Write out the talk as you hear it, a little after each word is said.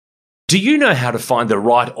Do you know how to find the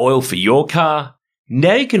right oil for your car?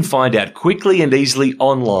 Now you can find out quickly and easily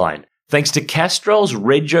online, thanks to Castrol's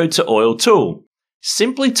Rego to Oil tool.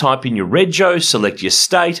 Simply type in your Rego, select your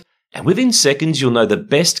state, and within seconds you'll know the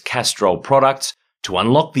best Castrol products to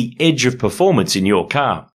unlock the edge of performance in your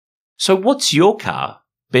car. So what's your car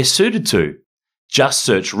best suited to? Just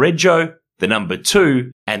search Rego, the number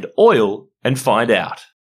 2, and oil and find out.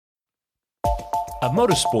 A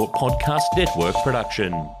Motorsport Podcast Network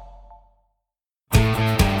production.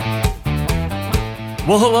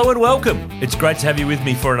 Well, hello and welcome. It's great to have you with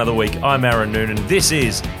me for another week. I'm Aaron Noonan. This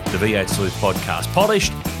is the V8 Sleuth Podcast,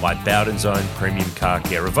 polished by Bowden's own premium car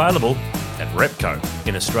care, available at Repco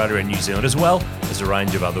in Australia and New Zealand, as well as a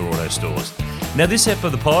range of other auto stores. Now, this ep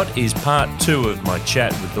of the pod is part 2 of my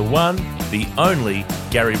chat with the one, the only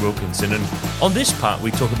Garry Wilkinson, and on this part we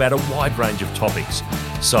talk about a wide range of topics.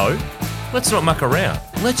 So, let's not muck around.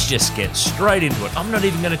 Let's just get straight into it. I'm not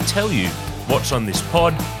even going to tell you what's on this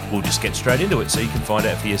pod. We'll just get straight into it so you can find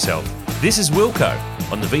out for yourself. This is Wilco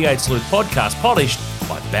on the V8 Sleuth Podcast, polished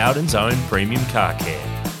by Bowden's own premium car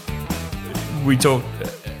care. We talk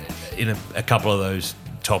in a couple of those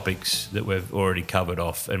topics that we've already covered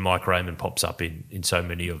off, and Mike Raymond pops up in so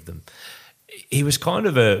many of them. He was kind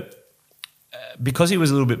of because he was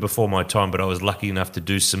a little bit before my time, but I was lucky enough to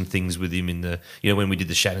do some things with him in when we did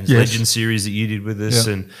the Shannon's Legend series that you did with us,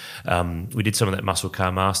 and we did some of that Muscle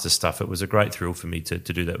Car Master stuff. It was a great thrill for me to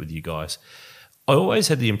do that with you guys. I always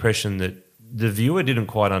had the impression that the viewer didn't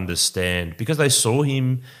quite understand, because they saw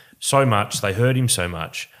him so much, they heard him so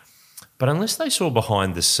much, but unless they saw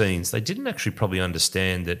behind the scenes, they didn't actually probably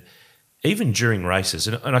understand that even during races,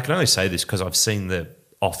 and I can only say this because I've seen the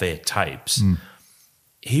off-air tapes,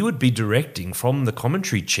 he would be directing from the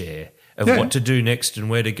commentary chair of what to do next and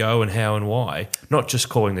where to go and how and why, not just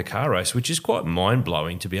calling the car race, which is quite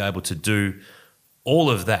mind-blowing to be able to do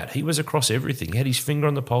all of that. He was across everything. He had his finger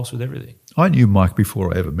on the pulse with everything. I knew Mike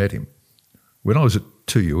before I ever met him. When I was at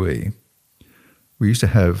 2UE, we used to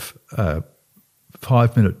have a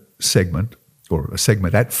 5-minute segment, or a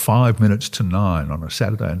segment at 5 minutes to 9 on a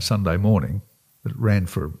Saturday and Sunday morning that ran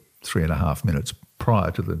for 3.5 minutes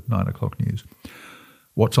prior to the 9 o'clock news.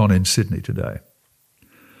 What's on in Sydney today?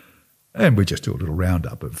 And we just do a little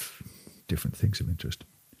roundup of different things of interest.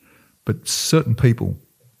 But certain people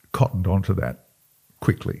cottoned onto that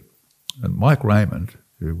quickly. And Mike Raymond,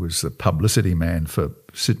 who was the publicity man for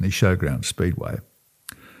Sydney Showground Speedway,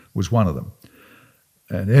 was one of them.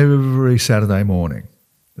 And every Saturday morning,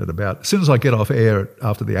 as soon as I get off air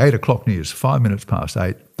after the 8 o'clock news, 5 minutes past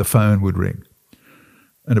 8, the phone would ring.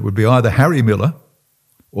 And it would be either Harry Miller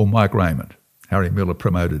or Mike Raymond. Harry Miller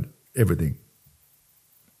promoted everything.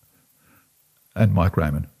 And Mike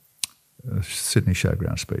Raymond, Sydney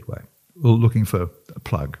Showground Speedway, looking for a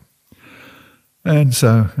plug. And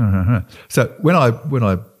so when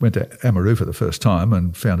I went to Amaru for the first time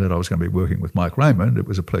and found out I was going to be working with Mike Raymond, it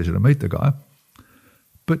was a pleasure to meet the guy.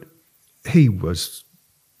 But he was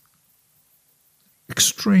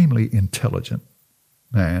extremely intelligent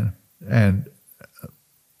man and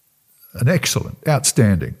an excellent,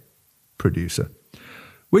 outstanding producer.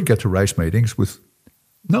 We'd go to race meetings with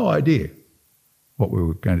no idea what we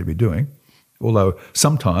were going to be doing, although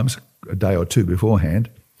sometimes a day or two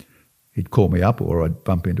beforehand he'd call me up or I'd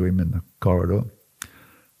bump into him in the corridor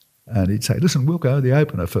and he'd say, "Listen, we'll go the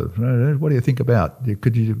opener for, what do you think about?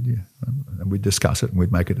 Could you?" And we'd discuss it and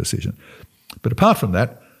we'd make a decision. But apart from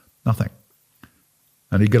that, nothing.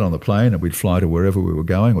 And he'd get on the plane and we'd fly to wherever we were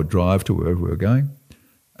going or drive to wherever we were going,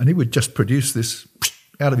 and he would just produce this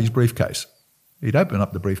out of his briefcase. He'd open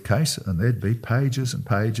up the briefcase and there'd be pages and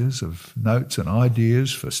pages of notes and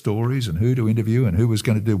ideas for stories and who to interview and who was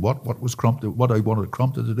going to do what was Crompton, what he wanted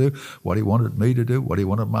Crompton to do, what he wanted me to do, what he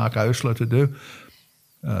wanted Mark Oshler to do,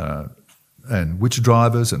 and which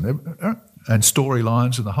drivers and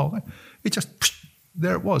storylines and the whole thing. It just,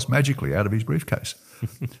 there it was, magically out of his briefcase.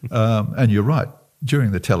 And you're right,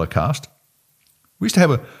 during the telecast, we used to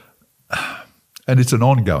have and it's an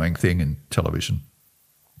ongoing thing in television,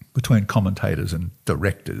 between commentators and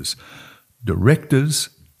directors. Directors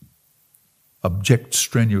object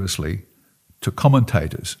strenuously to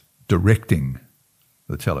commentators directing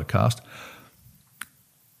the telecast.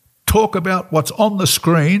 Talk about what's on the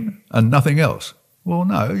screen and nothing else. Well,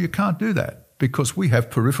 no, you can't do that because we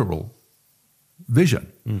have peripheral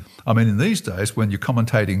vision. I mean, in these days, when you're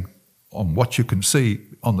commentating on what you can see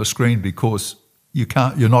on the screen because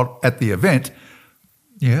you're not at the event,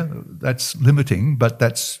 yeah, that's limiting, but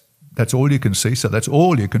that's all you can see, so that's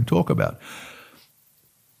all you can talk about.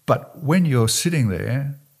 But when you're sitting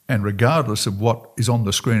there, and regardless of what is on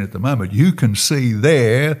the screen at the moment, you can see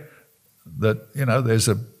there that, there's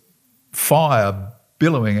a fire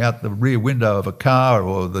billowing out the rear window of a car,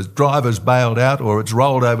 or the driver's bailed out, or it's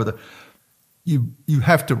rolled over the... You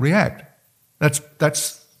have to react.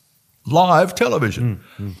 That's live television.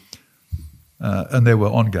 And there were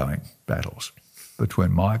ongoing battles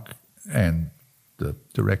between Mike and the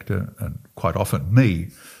director, and quite often me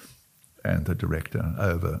and the director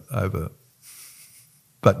over.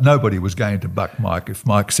 But nobody was going to buck Mike. If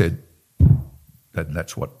Mike said that,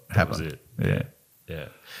 that's what happened. That was it. Yeah.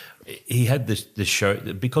 He had the show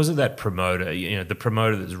because of that promoter. The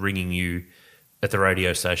promoter that's ringing you at the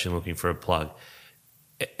radio station looking for a plug.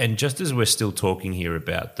 And just as we're still talking here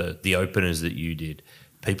about the openers that you did,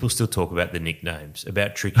 people still talk about the nicknames,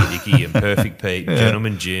 about Tricky Dicky and Perfect Pete,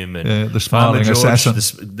 Gentleman Jim, and the smiling George, assassin,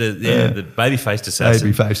 the baby-faced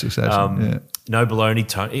assassin, No Baloney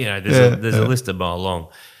Tony. There's a list a mile long.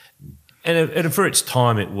 And for its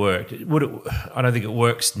time, it worked. I don't think it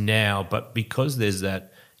works now, but because there's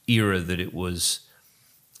that era that it's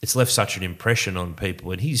left such an impression on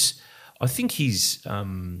people. And I think he's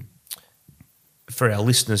for our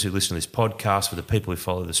listeners who listen to this podcast, for the people who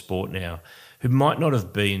follow the sport now, who might not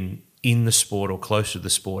have been in the sport or close to the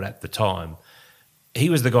sport at the time, he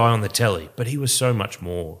was the guy on the telly, but he was so much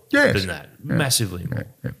more than that, massively more.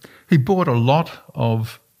 Yeah. He brought a lot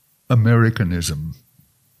of Americanism,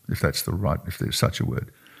 if there's such a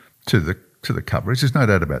word, to the coverage. There's no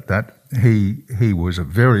doubt about that. He was a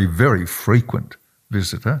very, very frequent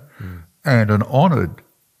visitor and an honoured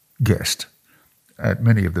guest at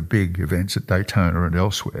many of the big events at Daytona and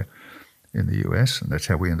elsewhere in the US, and that's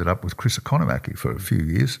how we ended up with Chris Economaki for a few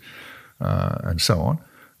years and so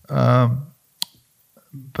on.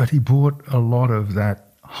 But he brought a lot of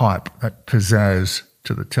that hype, that pizzazz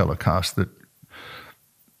to the telecast that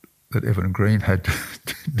Evan Green had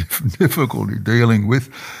difficulty dealing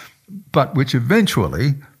with, but which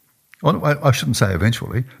eventually, I shouldn't say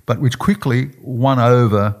eventually, but which quickly won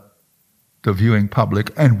over the viewing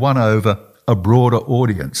public and won over a broader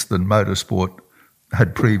audience than motorsport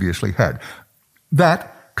had previously had.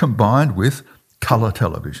 That, combined with colour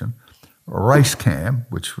television, race cam,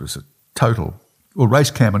 which was a total... Well, race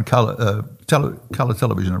cam and colour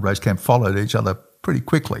television and race cam followed each other pretty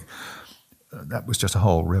quickly. That was just a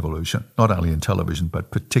whole revolution, not only in television, but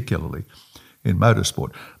particularly in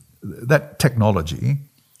motorsport. That technology,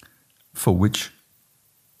 for which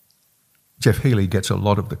Jeff Healey gets a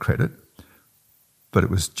lot of the credit, but it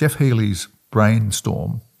was Jeff Healey's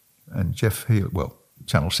brainstorm and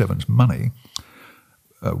Channel 7's money,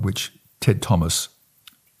 which Ted Thomas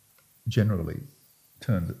generally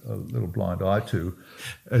turned a little blind eye to,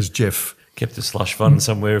 as Jeff... Kept a slush fund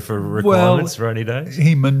somewhere for requirements for rainy days?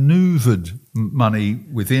 He manoeuvred money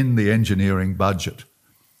within the engineering budget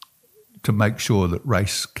to make sure that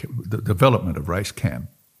the development of race cam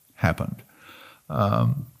happened.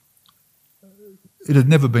 It had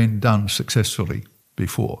never been done successfully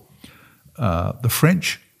before. There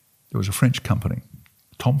was a French company,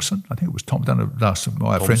 Thompson, I think it was Thompson,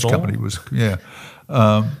 my French company was,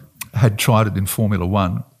 had tried it in Formula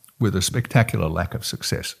One with a spectacular lack of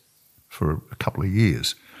success for a couple of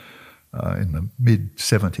years in the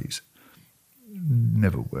mid-70s.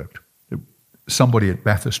 Never worked. Somebody at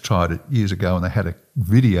Bathurst tried it years ago, and they had a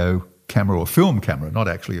video camera or film camera, not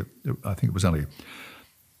actually, I think it was only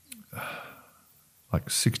like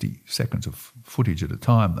 60 seconds of footage at a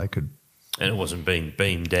time they could. And it wasn't being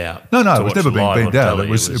beamed out. No, it was never being beamed out. It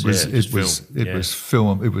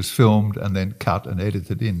was filmed and then cut and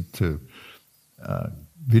edited into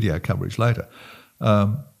video coverage later.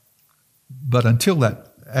 But until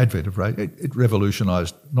that advent of race, it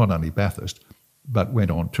revolutionised not only Bathurst, but went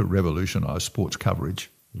on to revolutionise sports coverage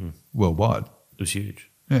worldwide. It was huge.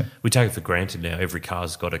 Yeah. We take it for granted now. Every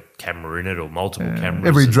car's got a camera in it or multiple cameras.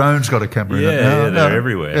 Every drone's got a camera in it now. Yeah, they're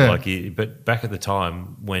everywhere. Yeah. But back at the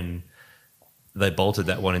time when they bolted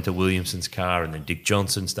that one into Wilkinson's car and then Dick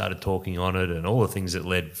Johnson started talking on it and all the things that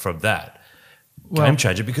led from that, game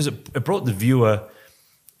changer, because it brought the viewer,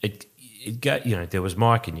 it got, there was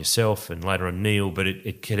Mike and yourself and later on Neil, but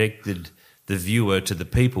it connected the viewer to the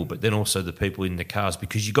people, but then also the people in the cars,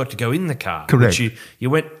 because you got to go in the car. Correct. You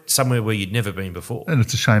went somewhere where you'd never been before. And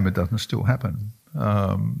it's a shame it doesn't still happen.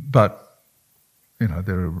 But,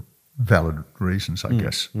 there are valid reasons, I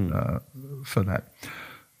guess, for that.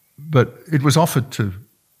 But it was offered to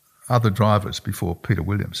other drivers before Peter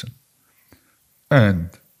Williamson.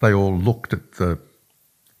 And they all looked at the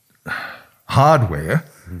hardware,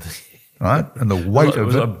 right, and the weight of it. It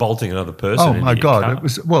was like bolting another person in my God, car. It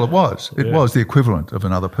was. It was the equivalent of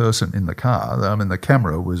another person in the car. I mean, the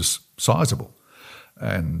camera was sizable,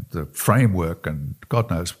 and the framework and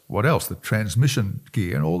God knows what else, the transmission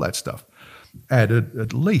gear and all that stuff added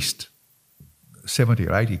at least 70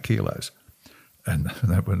 or 80 kilos, and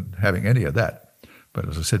they weren't having any of that. But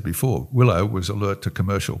as I said before, Willow was alert to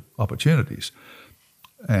commercial opportunities,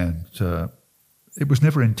 and it was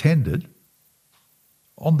never intended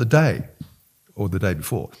on the day or the day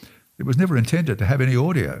before. It was never intended to have any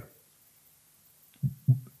audio.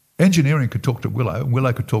 Engineering could talk to Willow, and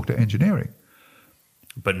Willow could talk to engineering.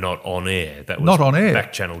 But not on air. That was not on air.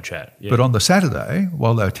 Back channel chat. Yeah. But on the Saturday,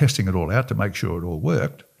 while they were testing it all out to make sure it all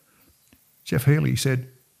worked, Jeff Healy said,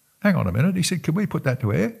 hang on a minute. He said, can we put that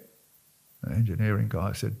to air? The engineering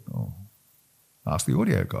guy said, oh, ask the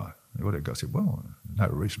audio guy. The audio guy said, well, no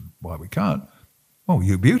reason why we can't. Oh,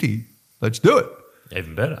 you beauty, let's do it.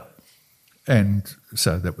 Even better. And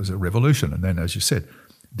so that was a revolution. And then, as you said,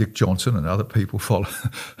 Dick Johnson and other people followed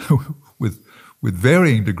with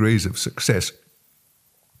varying degrees of success.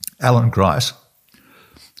 Alan Grice,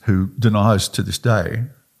 who denies to this day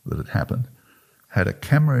that it happened, had a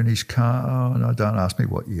camera in his car, and don't ask me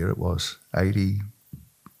what year it was,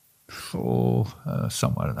 84,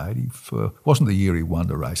 somewhere in 84. Wasn't the year he won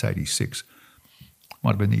the race, 86.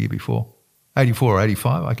 Might have been the year before, 84 or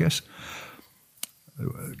 85, I guess.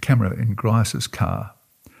 Camera in Grice's car,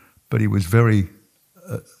 but he was a very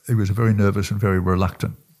nervous and very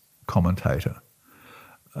reluctant commentator.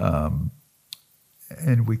 And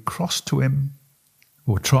we crossed to him,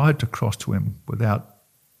 or tried to cross to him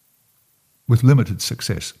with limited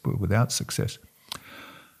success, but without success,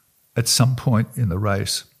 at some point in the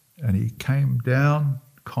race. And he came down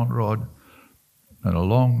Conrod and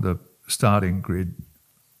along the starting grid,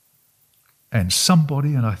 and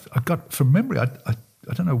somebody, and I got, from memory, I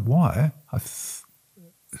don't know why,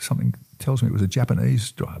 something tells me it was a Japanese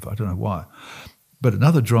driver, I don't know why, but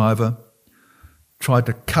another driver tried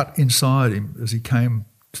to cut inside him as he came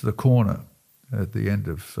to the corner at the end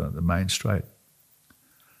of the main straight.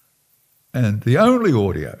 And the only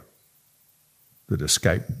audio that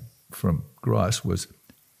escaped from Grice was,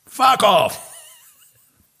 fuck off!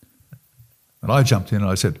 And I jumped in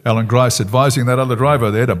and I said, Alan Grice advising that other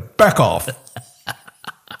driver there to back off.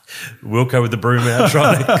 Wilco with the broom out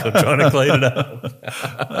trying to clean it up.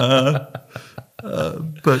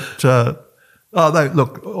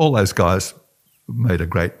 Look, all those guys made a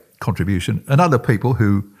great contribution. And other people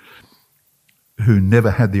who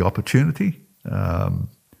never had the opportunity,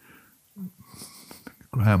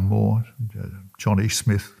 Graham Moore, Johnny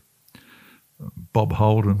Smith, Bob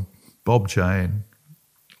Holden, Bob Jane,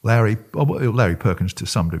 Larry Perkins to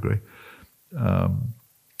some degree. But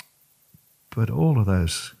all of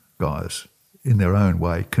those guys, in their own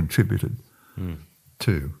way, contributed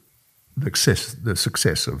to the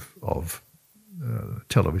success of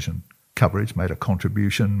television coverage, made a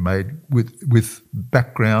contribution, made with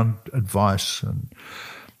background advice and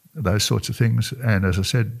those sorts of things. And as I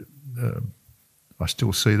said, I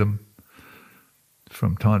still see them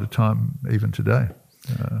from time to time, even today.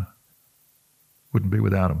 Wouldn't be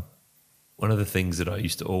without them. One of the things that I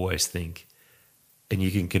used to always think, and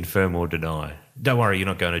you can confirm or deny, don't worry, you're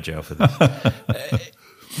not going to jail for this,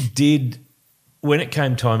 when it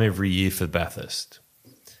came time every year for Bathurst,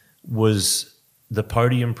 was the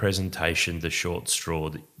podium presentation the short straw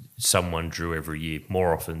that someone drew every year,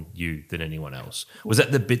 more often you than anyone else? Was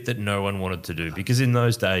that the bit that no one wanted to do? Because in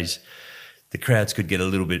those days, the crowds could get a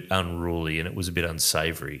little bit unruly and it was a bit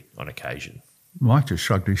unsavoury on occasion. Mike just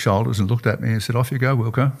shrugged his shoulders and looked at me and said, off you go,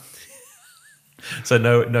 Wilco. So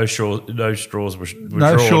no straws were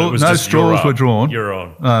drawn. No straws were drawn. You're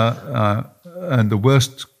on. And the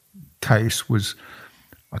worst case was,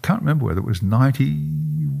 I can't remember whether it was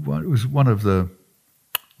 91. It was one of the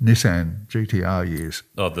Nissan GTR years.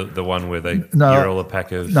 Oh, the one where you're all a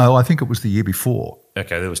pack of... No, I think it was the year before.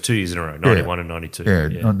 Okay, there was 2 years in a row, 91 and 92.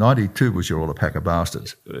 Yeah, 92 was You're All a Pack of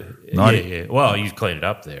Bastards. Yeah. Well, you cleaned it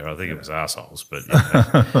up there. I think it was arseholes, but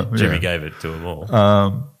Jimmy gave it to them all.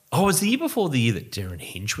 It was the year before the year that Darren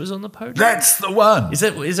Hinch was on the podium? That's the one. Is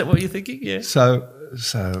that what you're thinking? Yeah. So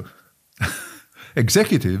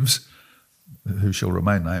executives, who shall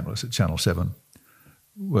remain nameless at Channel 7,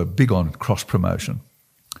 were big on cross-promotion.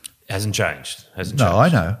 Hasn't changed. No, I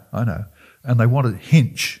know. And they wanted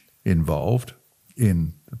Hinch involved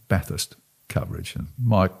in the Bathurst coverage. And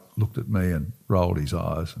Mike looked at me and rolled his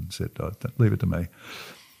eyes and said, leave it to me.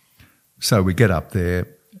 So we get up there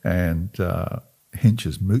and Hinch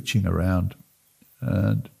is mooching around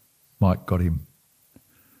and Mike got him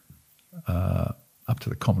up to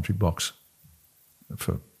the commentary box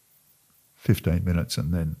for 15 minutes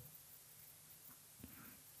and then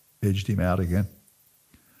edged him out again.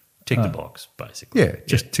 Tick the box, basically. Yeah,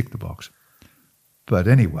 just tick the box. But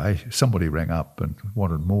anyway, somebody rang up and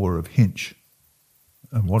wanted more of Hinch.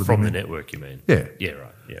 and wanted From him the network, you mean? Yeah. Yeah,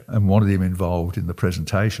 right, yeah. and wanted him involved in the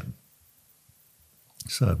presentation.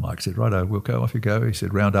 So Mike said, righto, Wilco, off you go. He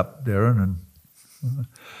said, round up Darren. And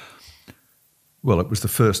well, it was the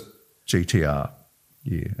first GTR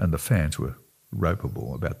year, and the fans were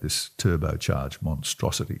ropeable about this turbocharged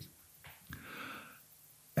monstrosity.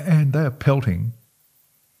 And they are pelting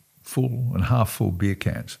full and half-full beer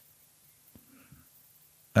cans.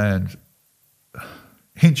 And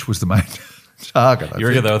Hinch was the main target. You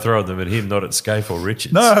reckon they were throwing them at him, not at Scaife or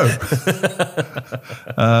Richards? No.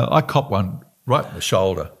 I copped one right in the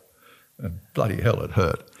shoulder, and bloody hell, it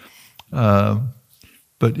hurt.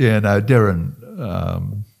 But yeah, no,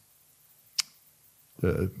 Darren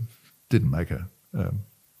didn't make a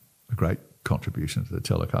great contribution to the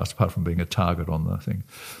telecast, apart from being a target on the thing.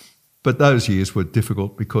 But those years were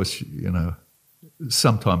difficult because,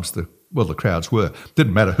 sometimes the crowds were.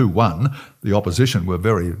 Didn't matter who won. The opposition were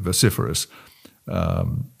very vociferous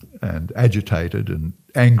and agitated and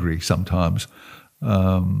angry sometimes,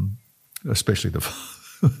 especially the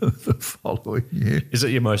following year. Is it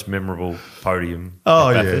your most memorable podium?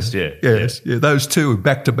 Oh, Bathurst? yeah. Yes. Yeah, those two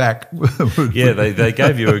back to back. Yeah, they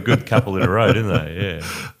gave you a good couple in a row, didn't they?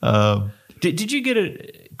 Yeah. Did you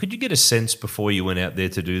could you get a sense before you went out there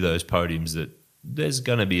to do those podiums that there's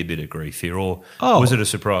going to be a bit of grief here, or was it a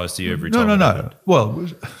surprise to you every time? No. Well,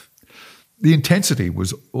 the intensity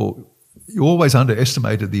was, you always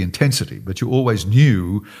underestimated the intensity, but you always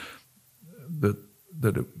knew that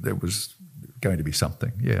there was going to be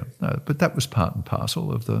something. Yeah, but that was part and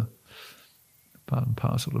parcel of the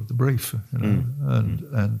brief,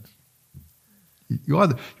 and you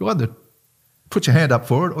either put your hand up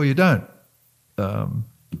for it or you don't.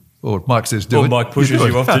 Or if Mike says do it. Or Mike pushes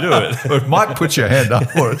you off to do it. Or if Mike puts your hand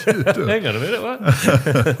up for it. Hang on a minute, what?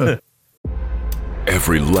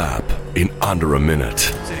 Every lap in under a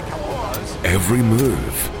minute. Every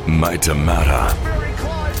move made to matter.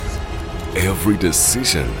 Every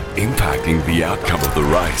decision impacting the outcome of the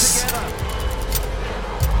race.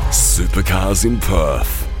 Supercars in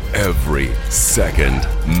Perth. Every second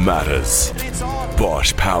matters.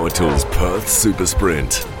 Bosch Power Tools Perth Super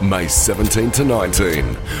Sprint, May 17 to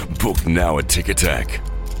 19. Book now at Ticketek.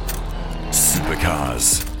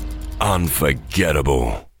 Supercars.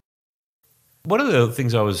 Unforgettable. One of the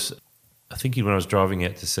things I was thinking when I was driving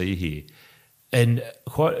out to see you here, and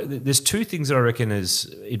there's two things that I reckon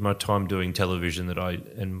is in my time doing television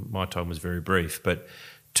and my time was very brief, but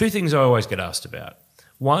two things I always get asked about.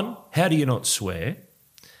 One, how do you not swear?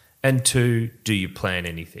 And two, do you plan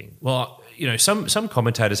anything? Well, some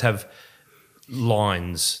commentators have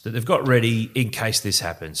lines that they've got ready in case this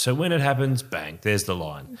happens. So when it happens, bang, there's the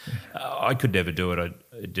line. I could never do it.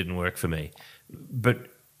 It didn't work for me.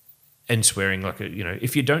 And swearing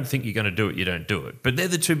if you don't think you're going to do it, you don't do it. But they're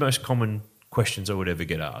the two most common questions I would ever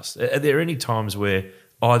get asked. Are there any times where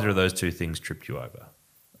either of those two things tripped you over?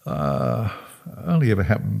 Only ever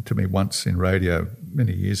happened to me once in radio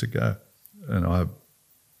many years ago, and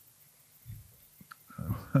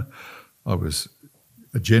I was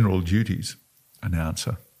a general duties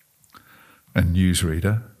announcer and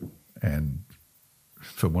newsreader and,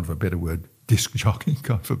 for want of a better word, disc jockey,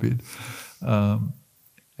 God forbid. And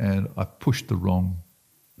I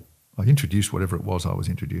introduced whatever it was I was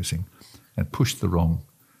introducing and pushed the wrong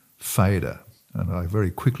fader. And I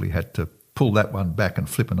very quickly had to pull that one back and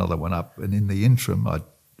flip another one up. And in the interim, I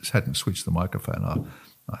just hadn't switched the microphone.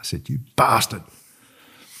 I said, "You bastard."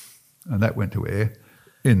 And that went to air.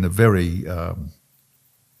 In the very...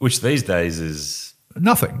 which these days is...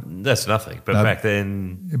 Nothing. That's nothing. But back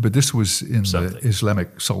then... But this was in the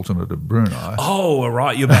Islamic Sultanate of Brunei. Oh,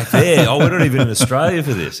 right. You're back there. We're not even in Australia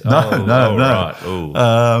for this. No. Right.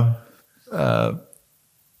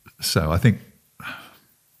 So I think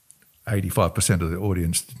 85% of the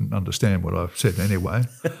audience didn't understand what I said anyway.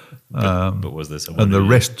 But was there someone... And the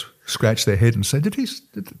rest scratched their head and said,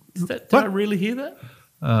 Did I really hear that?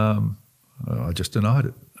 I just denied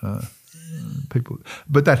it.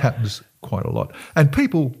 But that happens quite a lot. And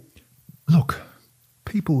people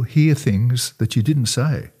hear things that you didn't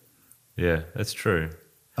say. Yeah, that's true.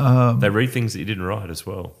 They read things that you didn't write as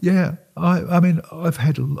well. Yeah, I mean, I've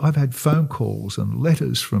had phone calls and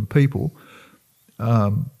letters from people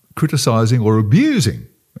criticising or abusing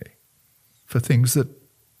me for things that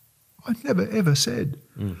I never ever said.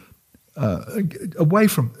 Away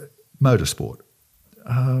from motorsport.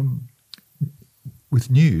 With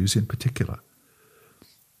news in particular.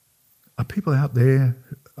 Are people out there,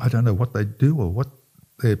 I don't know what they do or what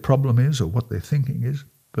their problem is or what their thinking is,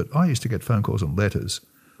 but I used to get phone calls and letters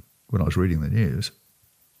when I was reading the news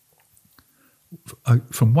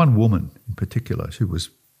from one woman in particular who was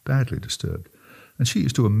badly disturbed. And she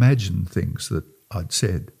used to imagine things that I'd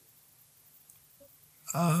said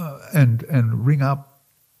and ring up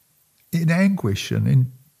in anguish and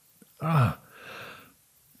in...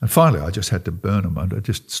 And finally, I just had to burn them. I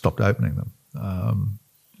just stopped opening them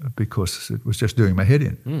because it was just doing my head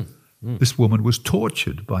in. This woman was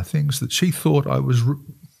tortured by things that she thought I was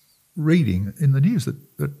reading in the news that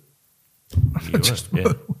just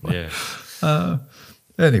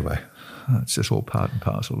anyway, it's just all part and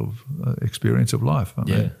parcel of experience of life.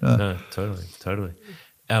 No, totally.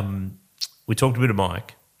 We talked a bit of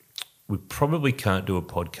Mike. We probably can't do a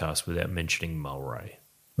podcast without mentioning Mulray.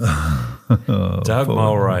 Doug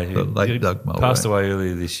Mulray, the late Doug Mulray, passed away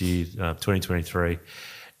earlier this year, 2023.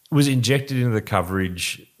 Was injected into the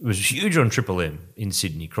coverage. It was huge on Triple M in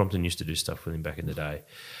Sydney. Crompton used to do stuff with him back in the day.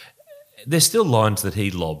 There's still lines that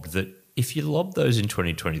he lobbed that if you lob those in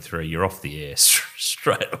 2023, you're off the air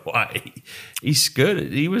straight away. He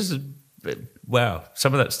skirted. He was, wow,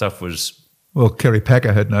 some of that stuff was... Well, Kerry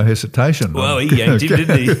Packer had no hesitation. Well, he yanked him,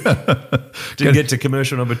 didn't he? Didn't get to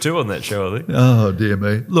commercial number 2 on that show, I think. Oh, dear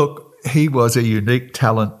me. Look, he was a unique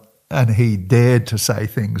talent and he dared to say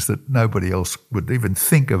things that nobody else would even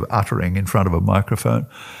think of uttering in front of a microphone.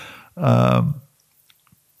 But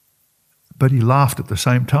he laughed at the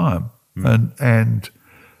same time. And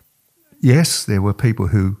yes, there were people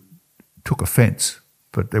who took offence,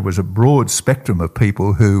 but there was a broad spectrum of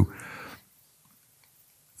people who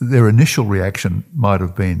their initial reaction might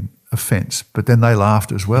have been offence, but then they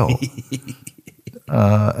laughed as well.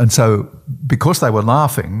 And so because they were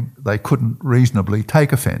laughing, they couldn't reasonably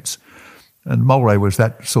take offence. And Mulray was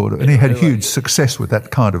that sort of, and he had huge success with that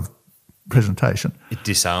kind of presentation. It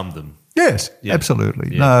disarmed them. Yes,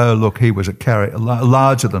 absolutely. Yeah. No, look, he was a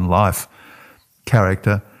larger-than-life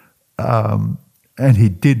character, and he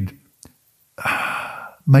did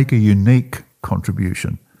make a unique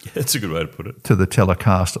contribution. Yeah, that's a good way to put it. To the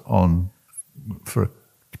telecast for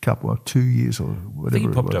a couple of 2 years or whatever. I think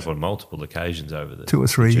he popped up on multiple occasions over the 2 or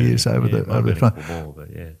 3 years over the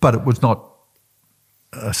time. But it was not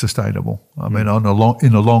sustainable. I mean, in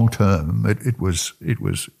the long term, it was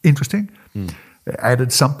interesting. It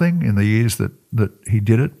added something in the years that he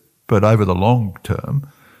did it, but over the long term,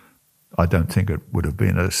 I don't think it would have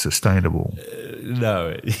been a sustainable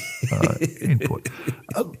input.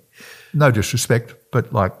 No disrespect,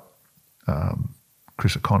 but like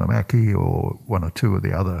Chris Economaki or one or two of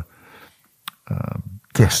the other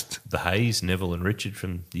guests. The Hayes, Neville and Richard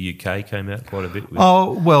from the UK came out quite a bit with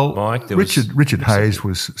Mike. Richard Hayes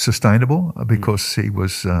was sustainable because he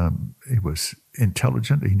was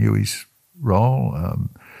intelligent. He knew his role.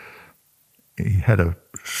 He had a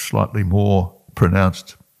slightly more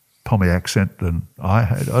pronounced Pommy accent than I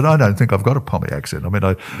had. And I don't think I've got a Pommy accent.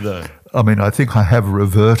 I think I have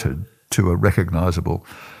reverted to a recognisable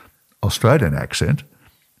Australian accent.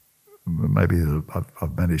 Maybe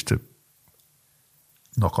I've managed to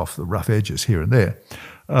knock off the rough edges here and there.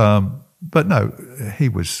 But no, he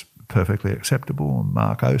was perfectly acceptable.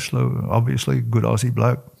 Mark Osler, obviously, good Aussie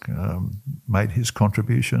bloke, made his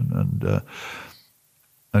contribution.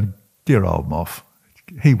 And dear old Moff,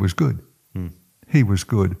 he was good. He was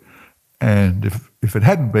good. And if it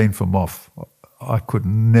hadn't been for Moff, I could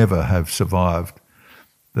never have survived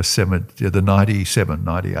the 97,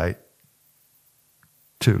 98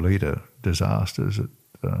 2-litre disasters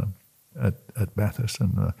at Bathurst.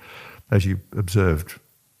 And as you observed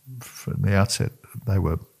from the outset, they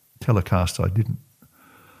were telecasts I didn't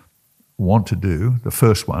want to do. The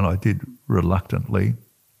first one I did reluctantly,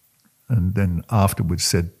 and then afterwards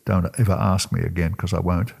said, don't ever ask me again because I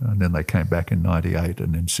won't. And then they came back in 98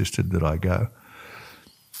 and insisted that I go.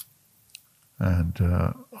 And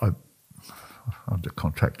under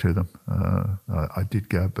contract to them. I did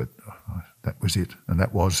go, but that was it. And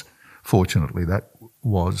fortunately, that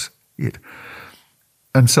was it.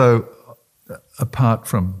 And so, apart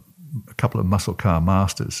from a couple of muscle car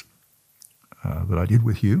masters that I did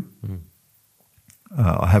with you,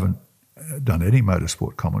 I haven't done any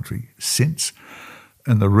motorsport commentary since.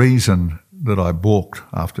 And the reason that I balked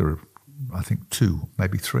after, I think, 2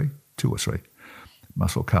 or 3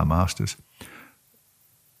 muscle car masters,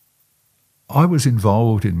 I was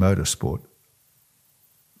involved in motorsport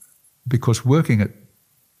because working at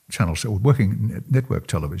working at network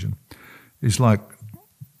television is like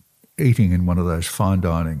eating in one of those fine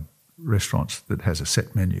dining restaurants that has a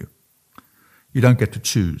set menu. You don't get to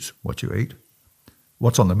choose what you eat.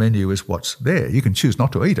 What's on the menu is what's there. You can choose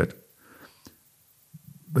not to eat it,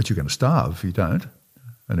 but you're going to starve if you don't.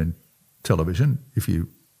 And in television, if you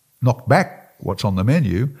knock back what's on the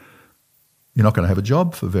menu, you're not going to have a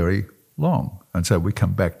job for very long. And so we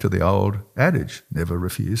come back to the old adage, never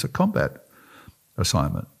refuse a combat.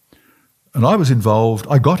 assignment. And I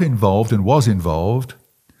got involved and was involved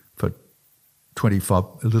for a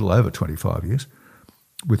little over 25 years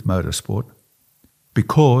with motorsport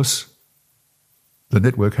because the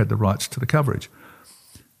network had the rights to the coverage.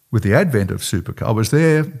 With the advent of supercar, I was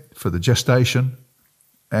there for the gestation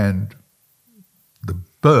and the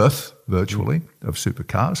birth, virtually, of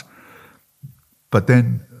supercars, but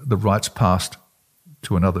then the rights passed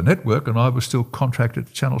to another network and I was still contracted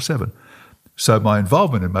to Channel 7. So my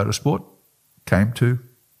involvement in motorsport came to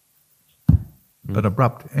an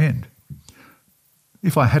abrupt end.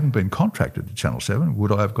 If I hadn't been contracted to Channel 7,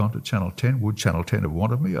 would I have gone to Channel 10? Would Channel 10 have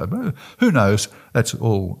wanted me? Who knows? That's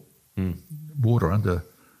all water under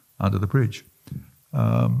the bridge.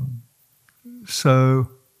 So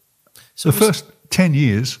the first 10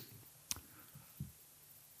 years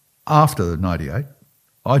after 98,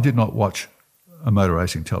 I did not watch a motor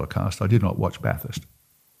racing telecast. I did not watch Bathurst.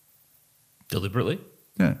 Deliberately?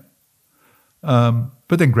 Yeah.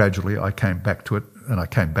 But then gradually I came back to it, and I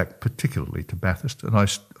came back particularly to Bathurst, and I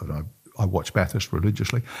watch Bathurst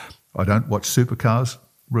religiously. I don't watch supercars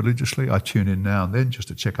religiously. I tune in now and then just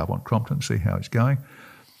to check up on Crompton, see how it's going.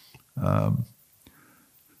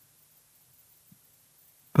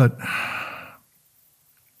 But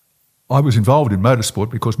I was involved in motorsport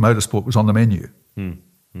because motorsport was on the menu.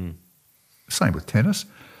 Same with tennis,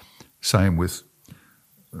 same with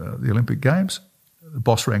the Olympic Games. The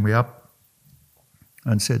boss rang me up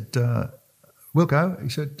and said, Wilco, he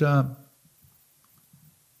said,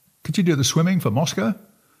 could you do the swimming for Moscow?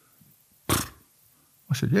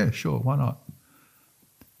 I said, yeah, sure, why not?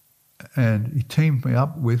 And he teamed me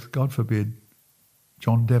up with, God forbid,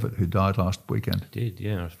 John Devitt, who died last weekend. He did,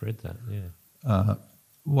 yeah, I've read that, yeah.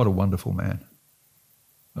 What a wonderful man.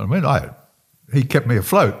 I mean, he kept me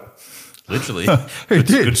afloat. Literally. He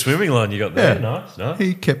did. Good swimming line you got there, Yeah. Nice.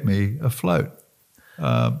 He kept me afloat.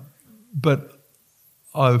 But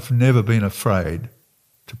I've never been afraid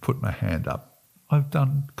to put my hand up. I've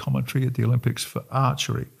done commentary at the Olympics for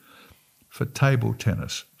archery, for table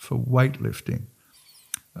tennis, for weightlifting,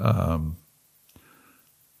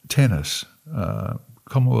 tennis,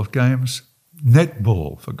 Commonwealth Games,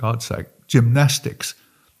 netball, for God's sake, gymnastics,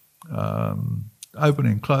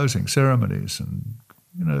 opening, closing ceremonies, and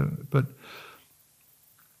but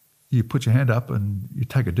you put your hand up and you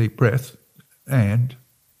take a deep breath and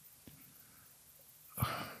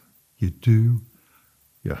you do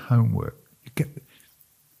your homework.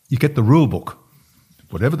 You get the rule book.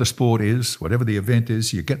 Whatever the sport is, whatever the event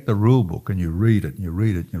is, you get the rule book and you read it and you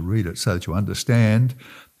read it and you read it so that you understand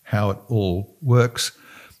how it all works,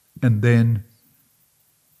 and then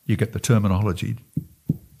you get the terminology.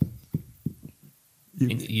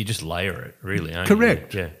 You just layer it, really, aren't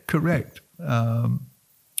Correct. you? Yeah. Correct. A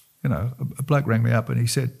bloke rang me up and he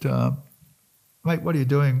said, mate, what are you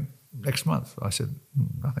doing next month? I said,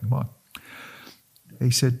 nothing, why? He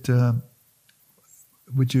said,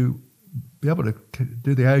 would you be able to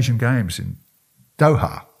do the Asian Games in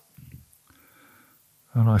Doha?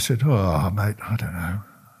 And I said, oh, mate, I don't know.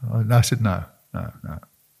 And I said, no.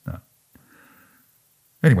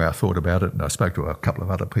 Anyway, I thought about it and I spoke to a couple of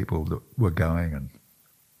other people that were going, and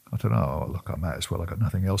I thought, oh, look, I may as well. I got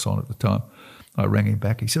nothing else on at the time. I rang him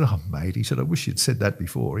back. He said, oh, mate, he said, I wish you'd said that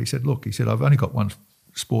before. He said, look, he said, I've only got one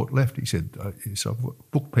sport left. He said, so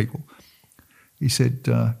I've booked people. He said,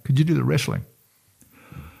 could you do the wrestling?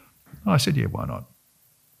 I said, yeah, why not?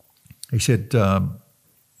 He said,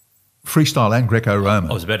 freestyle and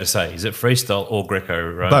Greco-Roman. I was about to say, is it freestyle or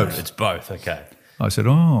Greco-Roman? Both. It's both, okay. I said,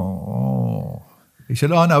 oh. He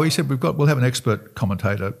said, oh, no. He said, we'll have an expert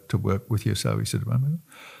commentator to work with you. So he said,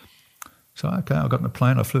 so, okay, I got on a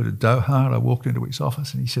plane. I flew to Doha and I walked into his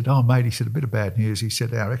office and he said, oh, mate, he said, a bit of bad news. He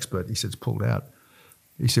said, our expert, he said, pulled out.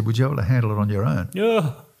 He said, would you be able to handle it on your own?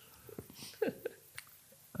 Yeah.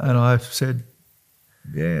 And I said,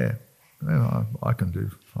 yeah, well, I can do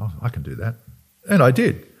that. And I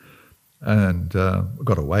did. And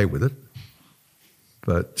got away with it.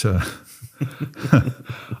 But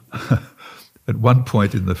at one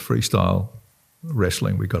point in the freestyle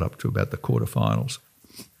wrestling, we got up to about the quarterfinals.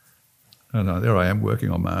 And there I am working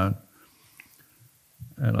on my own.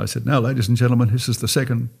 And I said, now, ladies and gentlemen, this is the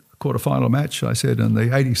second quarterfinal match, I said, in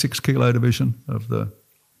the 86 kilo division of the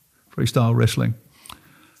freestyle wrestling.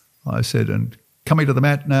 I said, and coming to the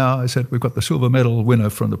mat now, I said, we've got the silver medal winner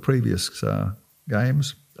from the previous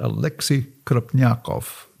games, Alexei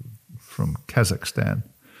Krupnyakov from Kazakhstan.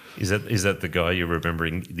 Is that the guy you're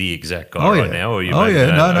remembering, the exact guy right now? Or you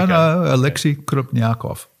no, Alexei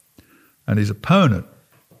Krupnyakov. And his opponent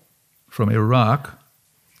from Iraq,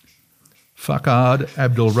 Fakhad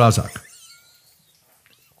Abdul Razak.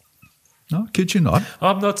 No, kid you not.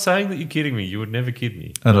 I'm not saying that you're kidding me. You would never kid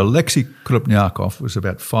me. And Alexei Krupnyakov was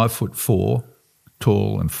about 5'4"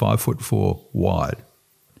 tall and 5'4" wide.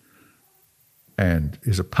 And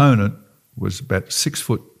his opponent was about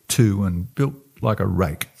 6'2" and built like a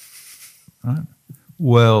rake. Right?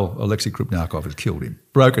 Well, Alexei Krupnyakov has killed him,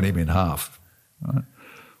 broken him in half. Right?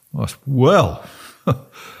 I said, well,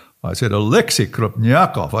 I said, Alexei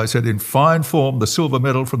Krupnyakov, I said, in fine form, the silver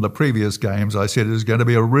medal from the previous games, I said, is going to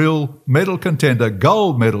be a real medal contender,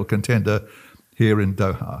 gold medal contender here in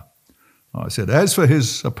Doha. I said, as for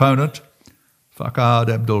his opponent, Fakhad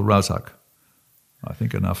Abdul Razak, I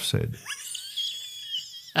think enough said.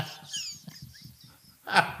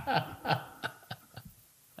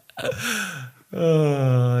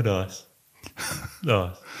 Oh, nice.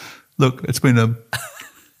 Nice. Look, it's been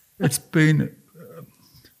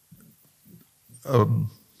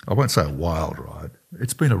I won't say a wild ride.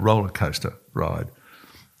 It's been a roller coaster ride,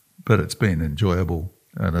 but it's been enjoyable.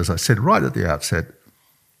 And as I said right at the outset,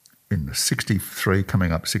 in the 63,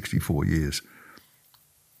 coming up 64 years,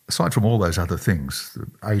 aside from all those other things, the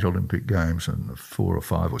 8 Olympic Games and the 4 or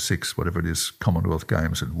 5 or 6, whatever it is, Commonwealth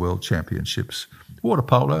Games and World Championships, water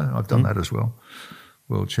polo, I've done that as well.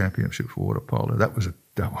 World Championship for water polo. That was a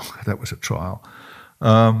trial.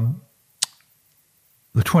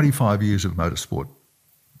 The 25 years of motorsport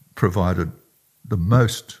provided the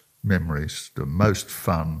most memories, the most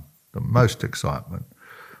fun, the most excitement,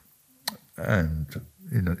 and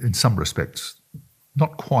in some respects,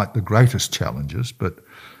 not quite the greatest challenges, but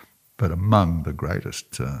among the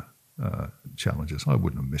greatest challenges. I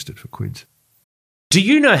wouldn't have missed it for quids. Do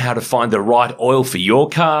you know how to find the right oil for your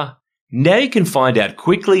car? Now you can find out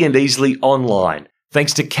quickly and easily online,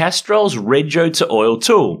 thanks to Castrol's Rego to Oil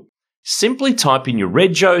tool. Simply type in your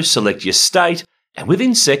Rego, select your state, and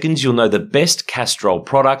within seconds you'll know the best Castrol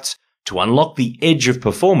products to unlock the edge of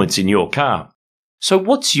performance in your car. So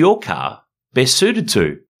what's your car best suited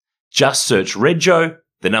to? Just search Rego,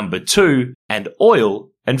 the number 2, and oil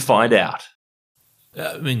and find out.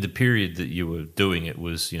 I mean, the period that you were doing it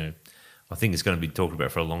was, I think it's going to be talked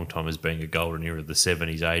about for a long time as being a golden era of the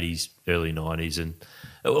 70s, 80s, early 90s. And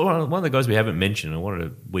one of the guys we haven't mentioned, I wanted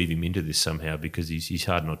to weave him into this somehow because he's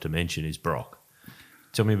hard not to mention, is Brock.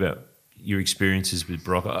 Tell me about your experiences with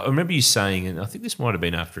Brock. I remember you saying, and I think this might have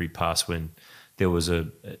been after he passed, when there was a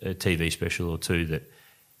TV special or two, that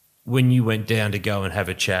when you went down to go and have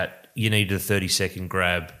a chat, you needed a 30-second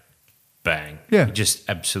grab, bang. Yeah. You just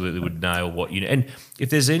absolutely would nail what you know. And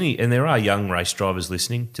if there's any, and there are young race drivers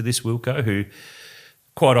listening to this, Wilco, who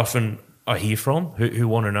quite often I hear from, who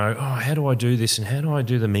want to know, how do I do this and how do I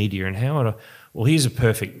do the media and how do I... Well, here's a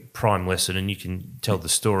perfect prime lesson, and you can tell the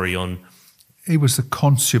story on... He was the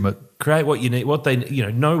consummate... Create what you need, what they,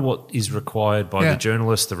 know what is required by the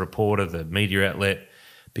journalist, the reporter, the media outlet,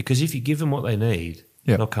 because if you give them what they need,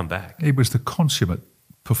 they'll come back. He was the consummate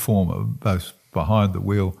performer, both behind the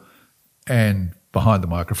wheel and behind the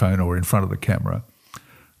microphone or in front of the camera.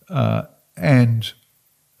 And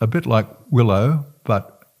a bit like Willow,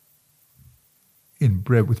 but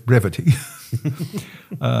with brevity,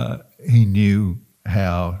 he knew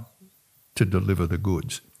how to deliver the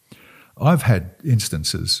goods. I've had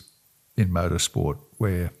instances in motorsport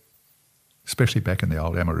where, especially back in the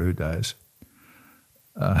old Amaroo days,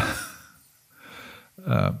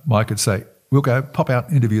 Mike would say, "We'll go, pop out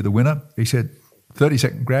and interview the winner." He said,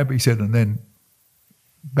 30-second grab, he said, and then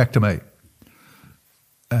back to me.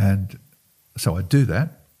 And so I'd do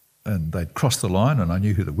that, and they'd cross the line, and I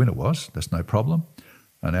knew who the winner was. That's no problem.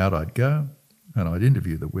 And out I'd go, and I'd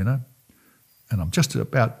interview the winner. And I'm just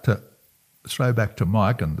about to throw back to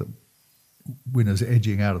Mike, and the winner's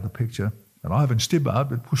edging out of the picture, and Ivan Stibbard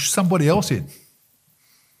would push somebody else in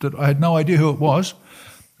that I had no idea who it was.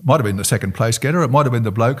 It might have been the second place getter. It might have been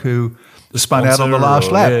the bloke who spun out on the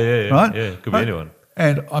last lap. Right? Yeah, could be anyone.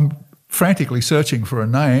 And I'm frantically searching for a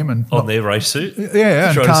name and on their race suit.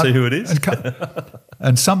 Yeah, trying to see who it is.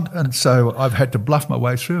 And so I've had to bluff my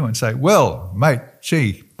way through and say, "Well, mate,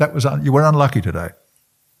 gee, you were unlucky today."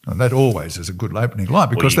 And that always is a good opening line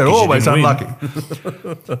because they're always unlucky.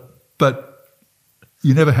 But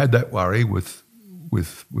you never had that worry with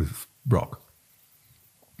Brock.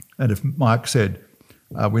 And if Mike said,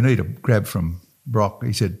 "We need a grab from Brock,"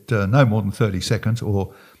 he said, "No more than 30 seconds,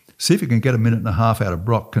 or see if you can get a minute and a half out of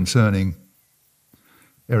Brock concerning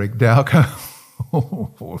Eric Dowko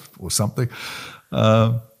or something."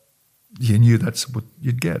 You knew that's what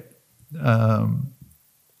you'd get. And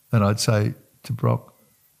I'd say to Brock,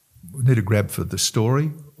 "We need a grab for the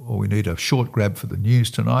story, or we need a short grab for the news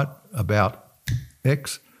tonight about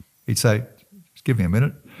X." He'd say, "Just give me a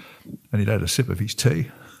minute." And he'd had a sip of his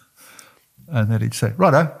tea. And then he'd say,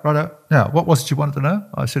 righto. Now, what was it you wanted to know?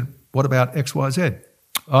 I said, what about XYZ?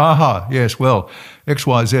 Aha, yes, well,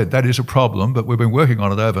 XYZ, that is a problem, but we've been working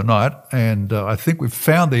on it overnight, and I think we've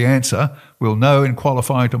found the answer. We'll know in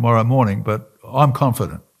qualifying tomorrow morning, but I'm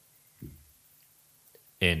confident.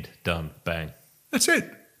 End, done, bang. That's it.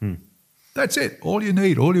 That's it. All you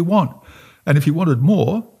need, all you want. And if you wanted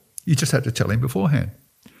more, you just had to tell him beforehand.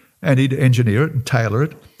 And he'd engineer it and tailor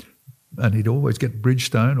it, and he'd always get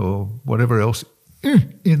Bridgestone or whatever else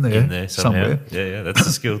in there somewhere. Yeah, that's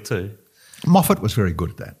a skill too. Moffat was very good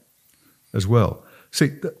at that as well.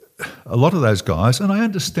 See, a lot of those guys, and I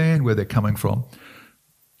understand where they're coming from,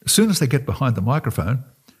 as soon as they get behind the microphone,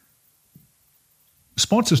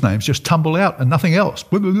 sponsors' names just tumble out and nothing else.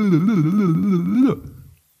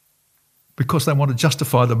 Because they want to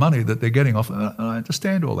justify the money that they're getting off. And I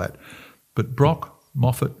understand all that. But Brock,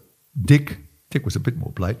 Moffat, Dick was a bit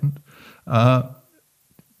more blatant,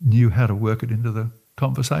 knew how to work it into the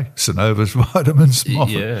conversation. Synovus, vitamins,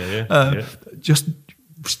 Moffat. Just,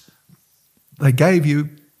 they gave you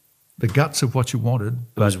the guts of what you wanted.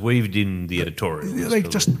 It was weaved in the editorial. They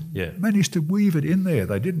just managed to weave it in there.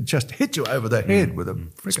 They didn't just hit you over the head with a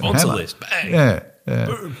freaking sponsor hammer. list, bang. Yeah.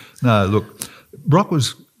 Boom. No, look, Brock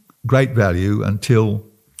was great value until,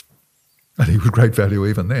 and he was great value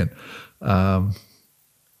even then.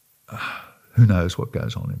 Who knows what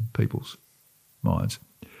goes on in people's minds.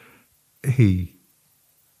 He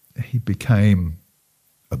became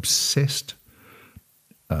obsessed.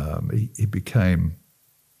 He became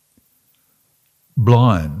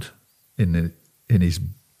blind in his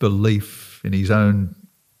belief in his own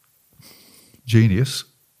genius,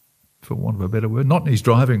 for want of a better word, not in his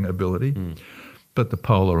driving ability, but the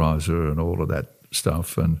polarizer and all of that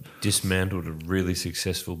stuff, and dismantled a really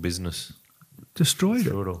successful business. Destroyed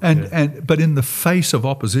it. But in the face of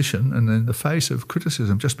opposition and in the face of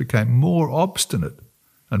criticism, just became more obstinate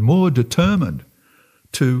and more determined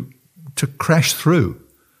to crash through.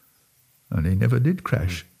 And he never did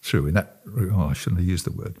crash through in that. Oh, I shouldn't have used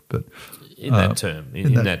the word, but in that term,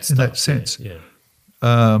 in that sense. Yeah.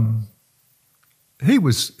 He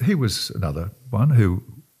was another one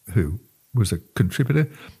who was a contributor,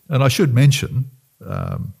 and I should mention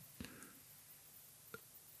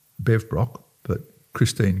Bev Brock, but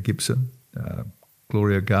Christine Gibson,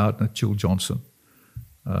 Gloria Gardner, Jill Johnson,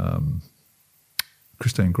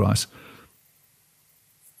 Christine Grice.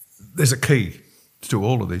 There's a key to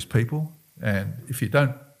all of these people, and if you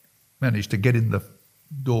don't manage to get in the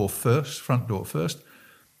front door first,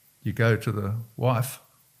 you go to the wife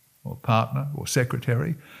or partner or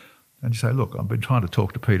secretary and you say, look, I've been trying to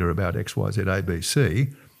talk to Peter about X, Y, Z, A, B, C.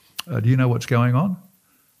 Do you know what's going on?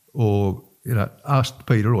 Or, ask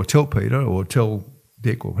Peter or tell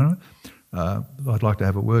Dick or whatever. I'd like to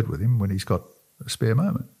have a word with him when he's got a spare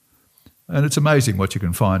moment. And it's amazing what you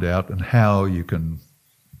can find out and how you can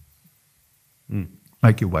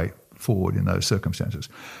make your way forward in those circumstances.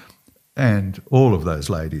 And all of those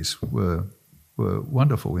ladies were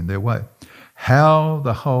wonderful in their way. How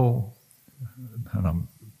the whole, and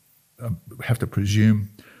I have to presume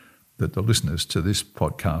that the listeners to this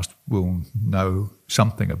podcast will know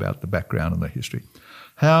something about the background and the history.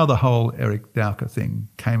 How the whole Eric Dowker thing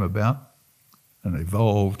came about and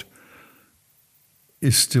evolved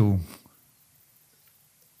is still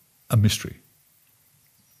a mystery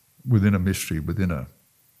within a mystery within a,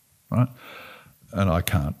 right? And I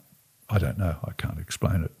don't know, I can't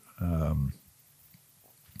explain it.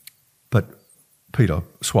 But Peter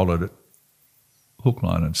swallowed it hook,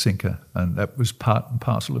 line and sinker, and that was part and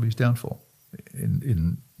parcel of his downfall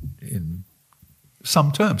in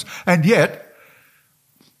some terms. And yet,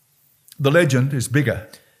 the legend is bigger.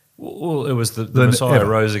 Well, it was the Messiah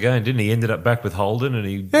rose again, didn't he? He ended up back with Holden and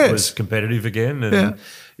he was competitive again. And,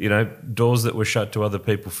 doors that were shut to other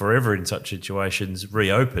people forever in such situations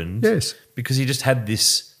reopened. Yes. Because he just had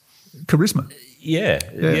this charisma. Yeah.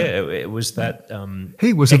 It was that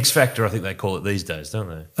he was X factor, I think they call it these days, don't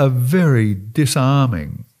they? A very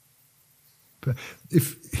disarming.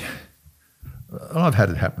 I've had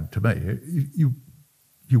it happen to me.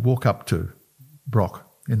 You walk up to Brock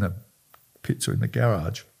in the pits or in the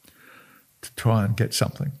garage to try and get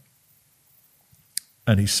something,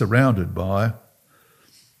 and he's surrounded by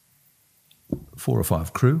 4 or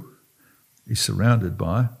 5 crew. He's surrounded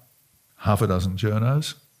by half a dozen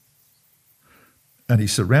journos. And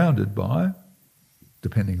he's surrounded by,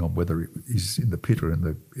 depending on whether he's in the pit or in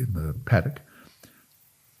the paddock,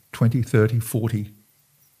 20, 30, 40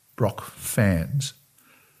 Brock fans.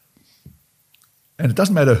 And it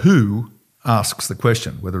doesn't matter who asks the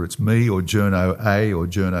question, whether it's me or Journo A or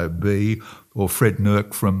Journo B or Fred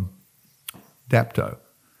Nurk from Dapto.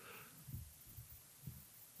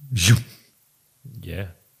 zoom. Yeah.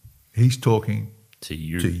 He's talking To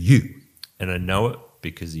you. to you. And I know it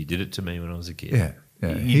because he did it to me when I was a kid. Yeah.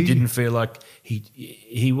 He didn't feel like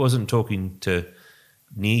he wasn't talking to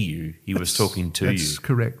near you. He was talking to you. That's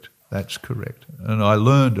correct. That's correct. And I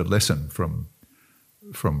learned a lesson from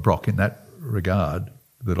Brock in that regard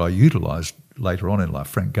that I utilised later on in life.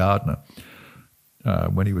 Frank Gardner,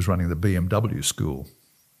 when he was running the BMW school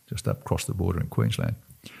just up across the border in Queensland,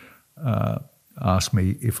 asked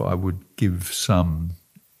me if I would give some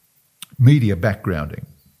media backgrounding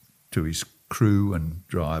to his crew and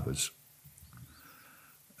drivers.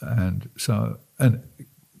 And so, and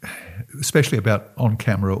especially about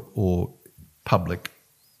on-camera or public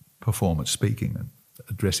performance speaking and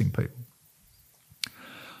addressing people.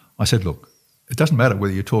 I said, look, it doesn't matter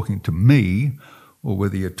whether you're talking to me or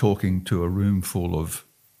whether you're talking to a room full of,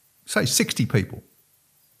 say, 60 people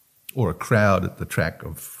or a crowd at the track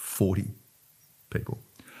of 40 people.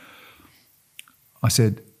 I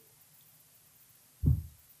said,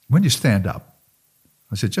 when you stand up,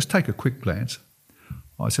 I said, just take a quick glance.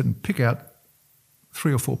 I said, and pick out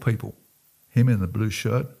 3 or 4 people. Him in the blue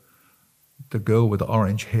shirt, the girl with the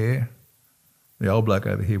orange hair, the old bloke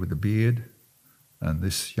over here with the beard, and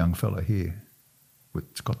this young fella here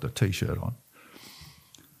who's got the T-shirt on.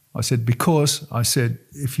 I said, because I said,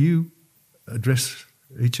 if you address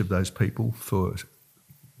each of those people for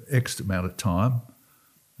X amount of time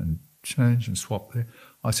and change and swap there,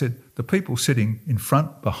 I said, the people sitting in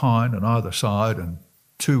front, behind, and either side, and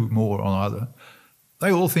 2 more on either,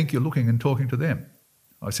 they all think you're looking and talking to them.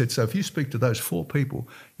 I said, so if you speak to those 4 people,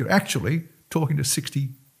 you're actually talking to 60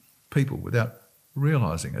 people without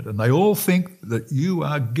realising it. And they all think that you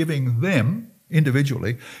are giving them,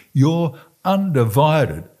 individually, your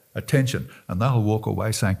undivided attention. And they'll walk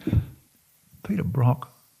away saying, Peter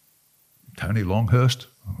Brock, Tony Longhurst,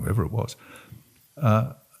 whoever it was,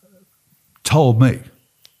 told me.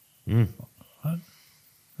 Mm. Right?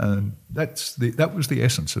 And that was the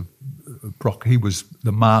essence of Brock. He was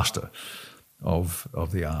the master of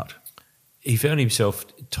the art. He found himself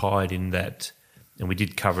tied in that, and we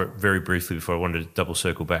did cover it very briefly before I wanted to double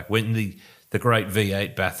circle back. When the great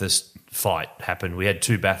V8 Bathurst fight happened, we had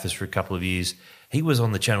 2 Bathursts for a couple of years. He was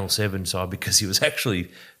on the Channel 7 side because he was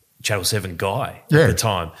actually Channel 7 guy at the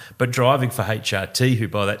time, but driving for HRT, who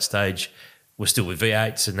by that stage was still with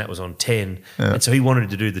V8s, and that was on 10. Yeah. And so he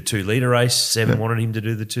wanted to do the 2-litre race. 7 wanted him to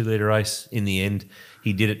do the 2-litre race. In the end,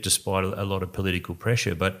 he did it despite a lot of political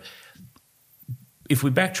pressure. But if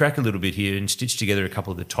we backtrack a little bit here and stitch together a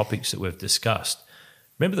couple of the topics that we've discussed,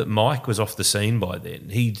 remember that Mike was off the scene by then.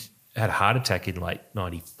 He'd had a heart attack in late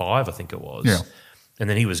 95, I think it was. Yeah. And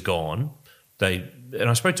then he was gone. And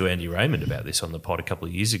I spoke to Andy Raymond about this on the pod a couple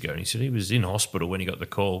of years ago, and he said he was in hospital when he got the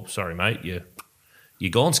call. Sorry, mate, you're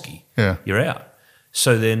Gonski. Yeah. You're out.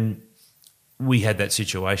 So then we had that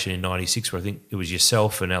situation in 96 where I think it was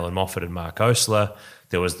yourself and Alan Moffat and Mark Osler.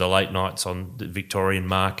 There was the late nights on the Victorian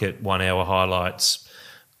market, 1-hour highlights,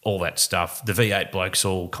 all that stuff. The V8 blokes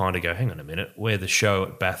all kind of go, hang on a minute, we're the show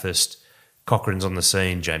at Bathurst. Cochrane's on the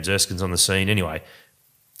scene, James Erskine's on the scene. Anyway,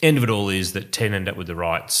 end of it all is that 10 end up with the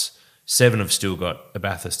rights. 7 have still got a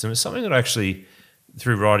Bathurst. And it's something that I actually,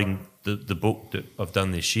 through writing the book that I've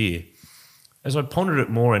done this year, as I pondered it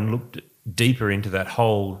more and looked deeper into that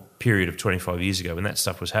whole period of 25 years ago when that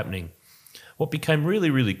stuff was happening, what became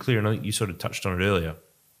really, really clear, and I think you sort of touched on it earlier,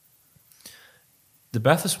 the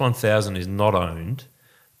Bathurst 1000 is not owned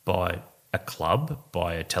by a club,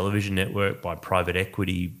 by a television network, by private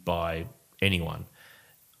equity, by anyone.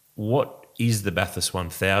 What is the Bathurst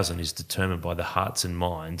 1000 is determined by the hearts and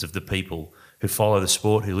minds of the people who follow the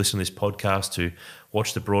sport, who listen to this podcast, who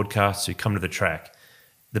watch the broadcasts, who come to the track.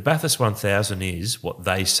 The Bathurst 1000 is what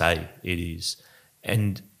they say it is.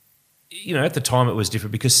 And, you know, at the time it was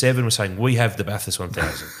different because 7 was saying, we have the Bathurst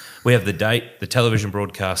 1000. We have the date, the television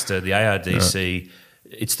broadcaster, the ARDC. Yeah.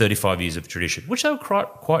 It's 35 years of tradition, which they were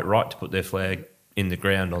quite right to put their flag in the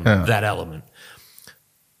ground on that element.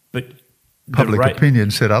 But public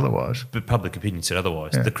opinion said otherwise. But public opinion said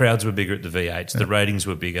otherwise. Yeah. The crowds were bigger at the V8s. Yeah. The ratings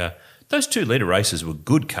were bigger. Those 2-litre races were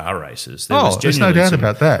good car races. There's no doubt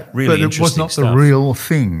about that. Really but it was not the real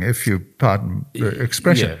thing, if you pardon the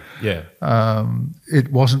expression. Yeah.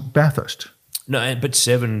 It wasn't Bathurst. No, but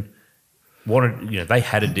 7 wanted, they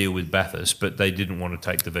had a deal with Bathurst, but they didn't want to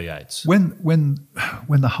take the V8s.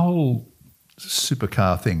 When the whole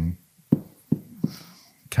supercar thing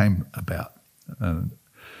came about,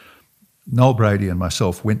 Noel Brady and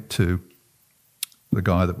myself went to the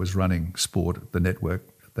guy that was running sport at the network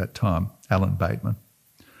at that time, Alan Bateman,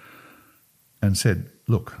 and said,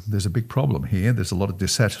 look, there's a big problem here. There's a lot of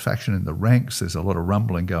dissatisfaction in the ranks. There's a lot of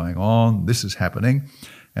rumbling going on. This is happening.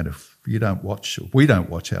 And if we don't watch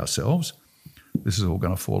ourselves, this is all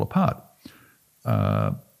going to fall apart.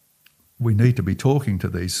 We need to be talking to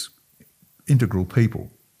these integral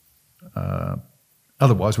people.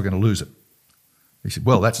 Otherwise, we're going to lose it. He said,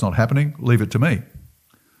 well, that's not happening. Leave it to me.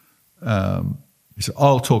 He said,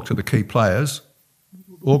 I'll talk to the key players.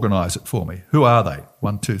 Organise it for me. Who are they?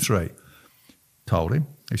 1, 2, 3. Told him.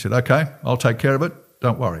 He said, okay, I'll take care of it.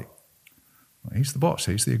 Don't worry. Well, he's the boss.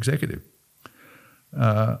 He's the executive.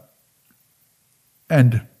 And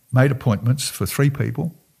made appointments for 3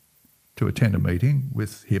 people to attend a meeting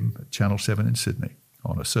with him at Channel 7 in Sydney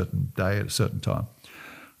on a certain day at a certain time.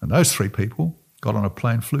 And those 3 people got on a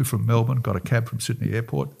plane, flew from Melbourne, got a cab from Sydney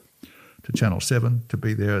Airport to Channel 7 to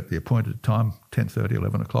be there at the appointed time, 10:30,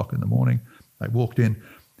 11 o'clock in the morning. They walked in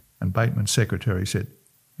and Bateman's secretary said,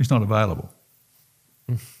 he's not available.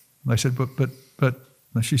 They said, but,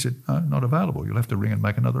 and she said, no, not available. You'll have to ring and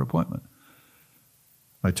make another appointment.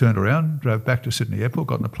 They turned around, drove back to Sydney Airport,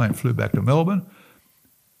 got on a plane, flew back to Melbourne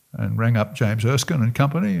and rang up James Erskine and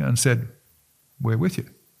company and said, we're with you.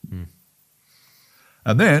 Mm.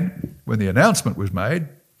 And then when the announcement was made,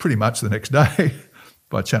 pretty much the next day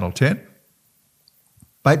by Channel 10,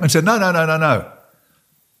 Bateman said, no,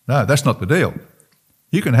 that's not the deal.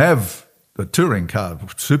 You can have the touring car,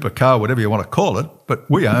 supercar, whatever you want to call it, but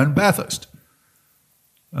we own Bathurst.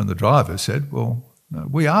 And the driver said, well, no,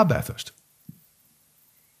 we are Bathurst.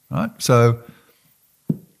 Right? So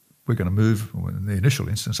we're going to move, in the initial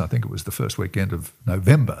instance, I think it was the first weekend of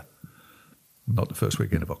November, not the first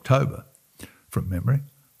weekend of October, from memory.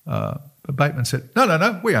 But Bateman said,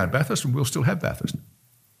 no, we own Bathurst and we'll still have Bathurst.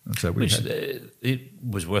 And so it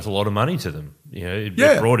was worth a lot of money to them. You know,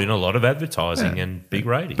 it brought in a lot of advertising and big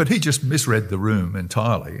ratings. But he just misread the room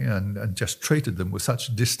entirely and just treated them with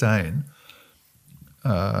such disdain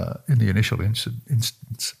in the initial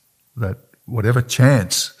instance that whatever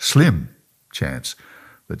chance, slim chance,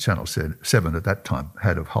 that Channel 7 at that time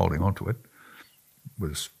had of holding on to it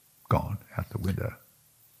was gone out the window.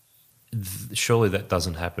 Surely that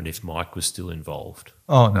doesn't happen if Mike was still involved.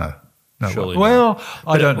 Oh, no. Surely well, not.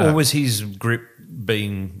 I don't know. Or was his grip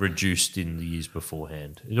being reduced in the years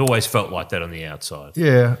beforehand? It always felt like that on the outside.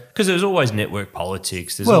 Yeah. Because there's always network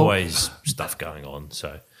politics. There's always stuff going on.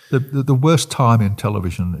 So the worst time in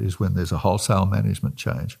television is when there's a wholesale management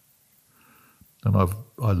change. And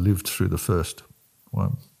I lived through the first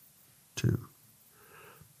 1, 2,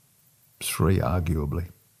 3,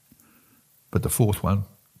 arguably. But the fourth one,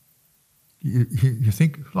 you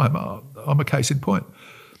think, I'm a case in point.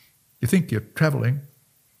 You think you're travelling.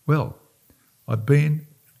 Well, I've been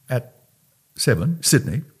at 7,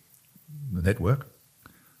 Sydney, the network,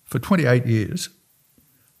 for 28 years.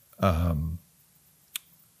 And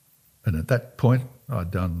at that point, I'd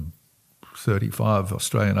done 35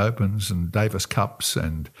 Australian Opens and Davis Cups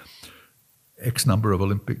and X number of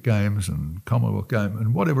Olympic Games and Commonwealth Games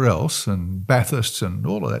and whatever else, and Bathursts and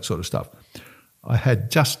all of that sort of stuff. I had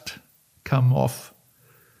just come off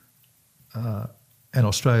an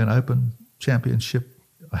Australian Open championship.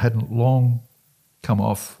 I hadn't long come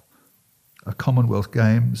off a Commonwealth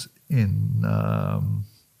Games in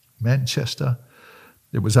Manchester.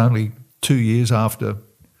 It was only 2 years after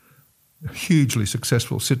a hugely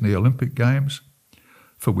successful Sydney Olympic Games,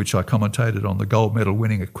 for which I commentated on the gold medal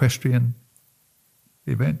winning equestrian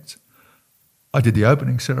event. I did the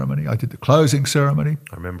opening ceremony. I did the closing ceremony.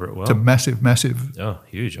 I remember it well. It's a massive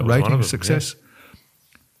huge. rating success. Yeah.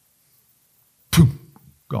 Boom,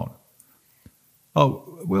 gone.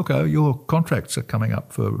 Oh, Wilco, your contracts are coming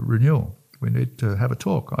up for renewal. We need to have a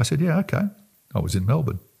talk. I said, yeah, okay. I was in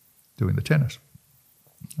Melbourne doing the tennis.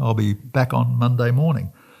 I'll be back on Monday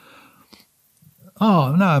morning.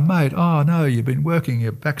 Oh, no, mate. Oh, no, you've been working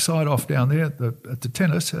your backside off down there at the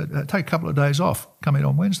tennis. Take a couple of days off. Come in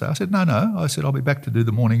on Wednesday. I said, no. I said, I'll be back to do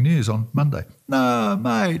the morning news on Monday. No,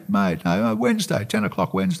 mate, no, Wednesday, 10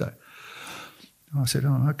 o'clock Wednesday. I said,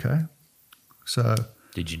 oh, okay. So,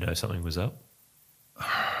 did you know something was up?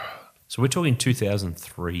 So we're talking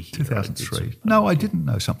 2003 here. 2003. No, I didn't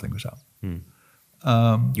know something was up.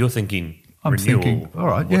 You're thinking I'm renewal. Thinking, all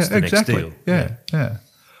right, what's the exactly. Next deal?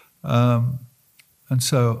 Yeah. And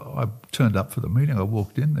so I turned up for the meeting. I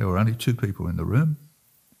walked in. There were only 2 people in the room,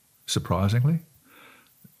 surprisingly.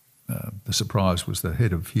 The surprise was the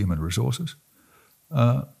head of human resources.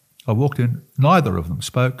 I walked in. Neither of them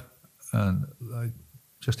spoke, and they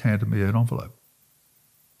just handed me an envelope.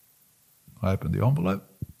 I opened the envelope.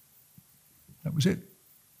 That was it.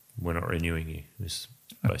 We're not renewing you.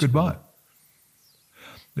 Goodbye.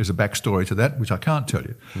 There's a backstory to that, which I can't tell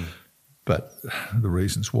you. But the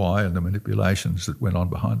reasons why and the manipulations that went on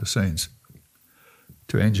behind the scenes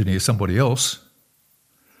to engineer somebody else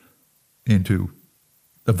into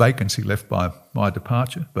the vacancy left by my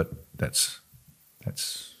departure, but that's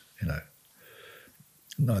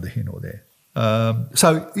neither here nor there.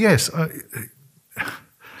 So yes,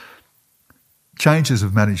 changes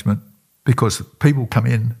of management, because people come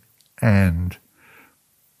in and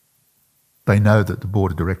they know that the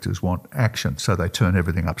board of directors want action, so they turn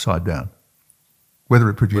everything upside down. Whether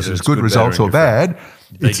it produces good results or bad,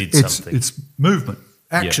 it's movement,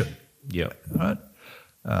 action. Yeah. Right?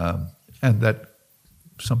 And that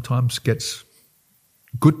sometimes gets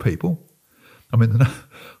good people. I mean,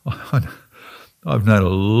 I've known a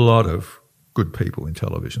lot of good people in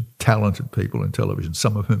television, talented people in television,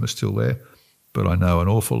 some of whom are still there, but I know an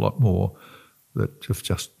awful lot more that have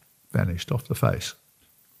just vanished off the face.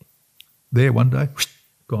 There one day,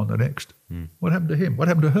 gone the next. What happened to him? What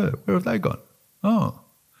happened to her? Where have they gone? Oh,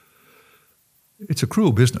 it's a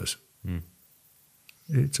cruel business.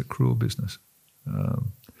 It's a cruel business.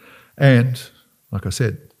 And, like I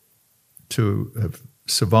said, to have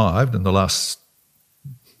survived in the last,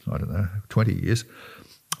 20 years,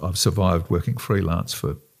 I've survived working freelance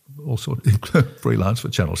for all sorts, freelance for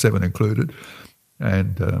Channel 7 included,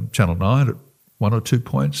 and Channel 9 at 1 or 2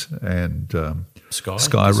 points, and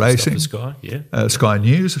Sky Racing, Sky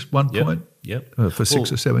News at one point for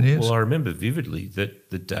 6 or 7 years. Well, I remember vividly that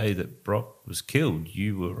the day that Brock was killed,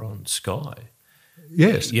 you were on Sky.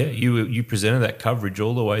 Yes. Yeah, you presented that coverage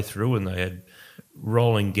all the way through, and they had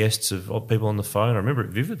rolling guests of people on the phone. I remember it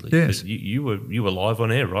vividly. Yes. You were live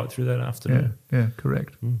on air right through that afternoon. Yeah,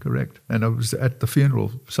 correct. And I was at the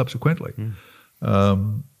funeral subsequently,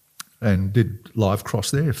 and did live cross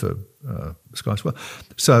there for Sky as well.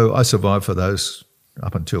 So I survived for those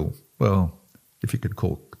up until, well, if you could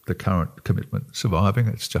call the current commitment surviving,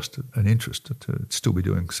 it's just an interest to still be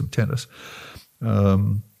doing some tennis.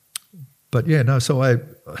 But yeah, no, so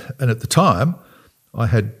and at the time, I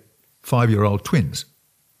had 5-year-old twins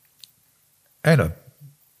and a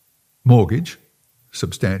mortgage,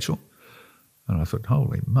 substantial. And I thought,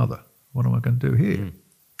 holy mother, what am I going to do here?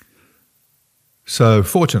 So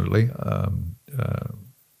fortunately,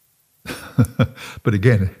 but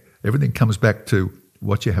again, everything comes back to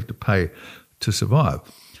what you have to pay to survive.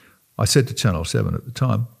 I said to Channel 7 at the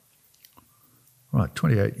time, right,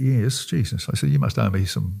 28 years, Jesus. I said, you must owe me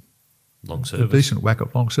some long service. A decent whack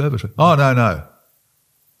of long service. Oh,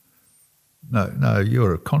 no,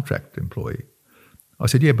 you're a contract employee. I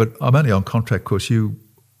said, yeah, but I'm only on contract because you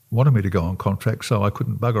wanted me to go on contract, so I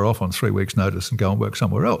couldn't bugger off on 3 weeks' notice and go and work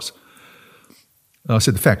somewhere else. And I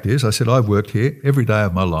said, the fact is, I've worked here every day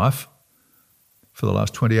of my life for the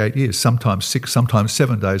last 28 years, sometimes 6, sometimes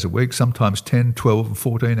 7 days a week, sometimes 10, 12 and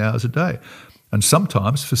 14 hours a day, and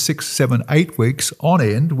sometimes for 6, 7, 8 weeks on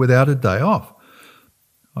end without a day off.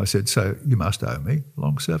 I said, so you must owe me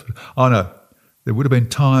long service. Oh, no, there would have been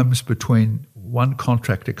times between one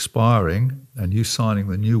contract expiring and you signing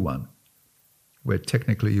the new one where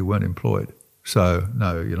technically you weren't employed. So,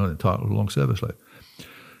 no, you're not entitled to long service leave.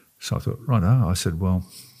 So I thought, right, I said, well,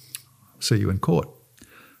 I'll see you in court.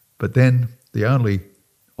 But then the only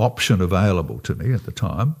option available to me at the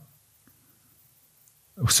time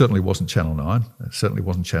certainly wasn't Channel 9, it certainly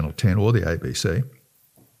wasn't Channel 10 or the ABC,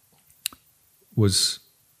 was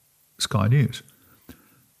Sky News,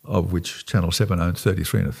 of which Channel 7 owned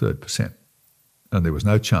 33 1/3%. And there was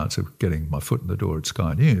no chance of getting my foot in the door at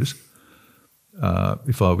Sky News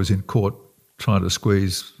if I was in court trying to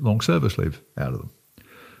squeeze long service leave out of them.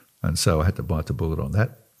 And so I had to bite the bullet on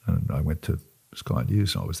that. And I went to Sky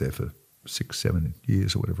News, and I was there for 6, 7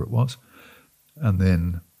 years or whatever it was. And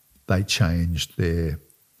then they changed their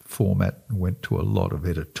format and went to a lot of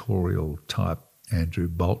editorial type, Andrew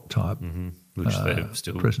Bolt type. Which they've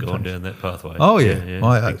still gone down that pathway. Oh,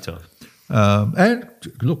 yeah. Big time. And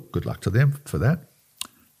look, good luck to them for that.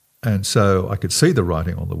 And so I could see the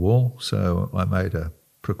writing on the wall, so I made a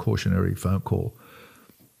precautionary phone call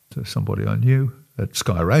to somebody I knew at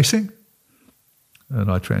Sky Racing,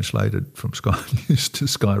 and I translated from Sky News to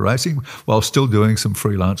Sky Racing while still doing some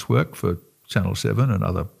freelance work for Channel 7 and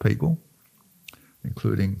other people,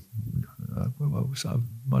 including, I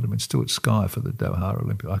might have been still at Sky for the Doha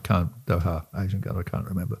Doha Asian Cup, I can't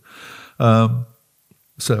remember.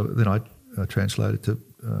 So then I translated to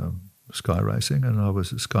Sky Racing, and I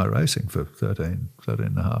was at Sky Racing for 13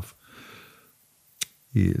 and a half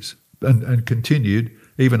years, and continued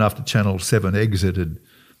even after Channel 7 exited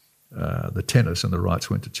the tennis and the rights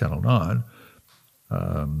went to Channel 9,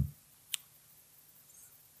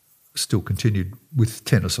 still continued with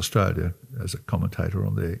Tennis Australia as a commentator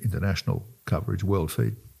on their international coverage, world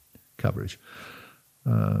feed coverage.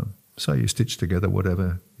 So you stitch together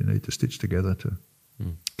whatever you need to stitch together to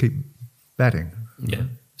keep batting. Yeah.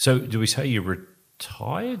 So do we say you're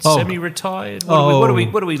retired, Oh. semi-retired? What do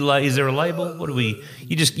we? Is there a label? What do we?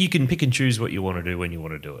 You can pick and choose what you want to do when you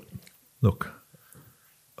want to do it. Look,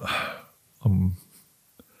 I'm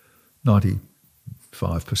 95%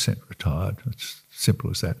 retired. It's simple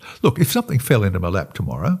as that. Look, if something fell into my lap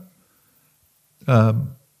tomorrow, I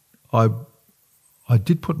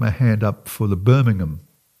did put my hand up for the Birmingham.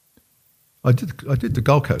 I did the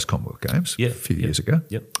Gold Coast Commonwealth Games a few years ago.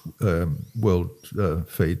 Yep. World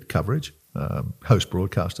feed coverage, host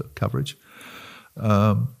broadcaster coverage.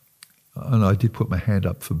 And I did put my hand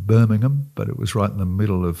up for Birmingham, but it was right in the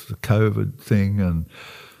middle of the COVID thing and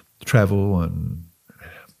travel and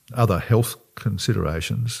other health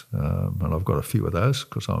considerations. And I've got a few of those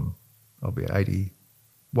because I'll be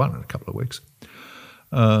 81 in a couple of weeks.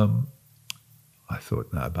 I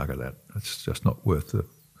thought, no, bugger that. It's just not worth the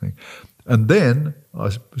thing. And then I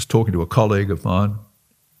was talking to a colleague of mine,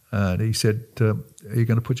 and he said, are you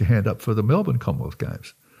going to put your hand up for the Melbourne Commonwealth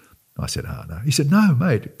Games? I said, no. He said, no,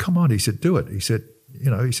 mate, come on. He said, do it. He said,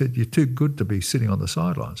 you're too good to be sitting on the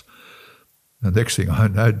sidelines. And the next thing I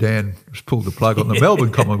know, Dan has pulled the plug on the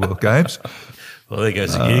Melbourne Commonwealth Games. Well, there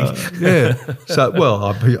goes the gig. Yeah. So, well,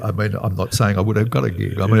 I mean, I'm not saying I would have got a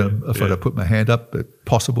gig. I mean, if I'd have put my hand up,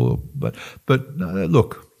 possible. But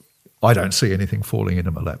look, I don't see anything falling into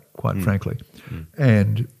my lap, quite frankly.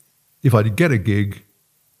 And if I did get a gig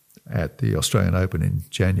at the Australian Open in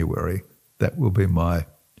January, that will be my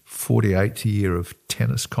 48th year of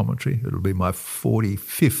tennis commentary. It'll be my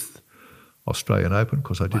 45th Australian Open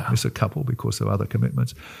because I did miss a couple because of other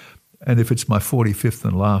commitments. And if it's my 45th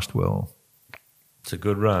and last, well, it's a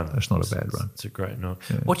good run. That's not a bad run. It's a great run.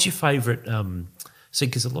 Yeah. What's your favourite? See,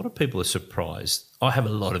 because a lot of people are surprised. I have a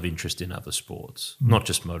lot of interest in other sports, not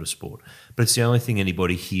just motorsport, but it's the only thing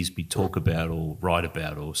anybody hears me talk about or write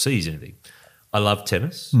about or sees anything. I love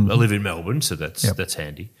tennis. I live in Melbourne, so that's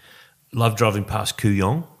handy. Love driving past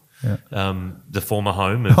Kooyong, the former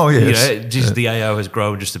home. Of, the AO has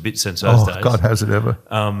grown just a bit since those days. God, has it ever.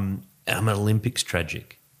 And I'm an Olympics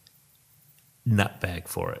tragic. Nutbag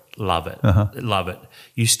for it. Love it. Love it.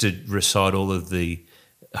 Used to recite all of the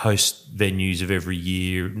host venues of every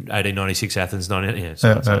year, 1896 Athens,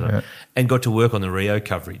 and got to work on the Rio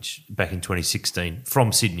coverage back in 2016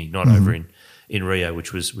 from Sydney, not over in Rio,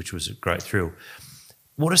 which was a great thrill.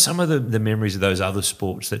 What are some of the memories of those other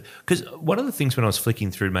sports that? Because one of the things when I was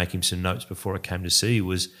flicking through making some notes before I came to see you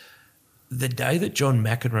was the day that John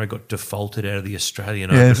McEnroe got defaulted out of the Australian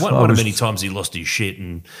Open. One of many times he lost his shit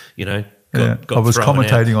and got I was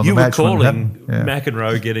commentating on the match. You were calling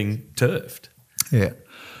McEnroe getting turfed. Yeah.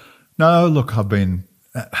 No, look, I've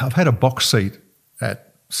had a box seat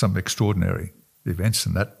at some extraordinary events,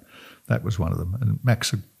 and that was one of them. And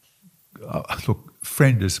Max, look,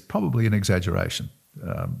 friend is probably an exaggeration,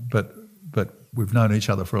 but we've known each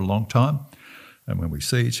other for a long time, and when we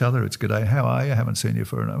see each other, it's good day. How are you? Haven't seen you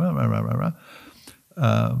for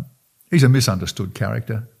he's a misunderstood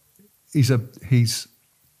character. He's a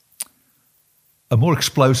more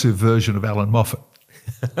explosive version of Alan Moffat.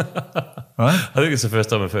 Right? I think it's the first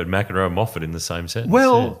time I've heard McEnroe and Moffat in the same sentence.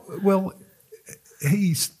 Well,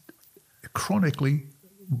 he's a chronically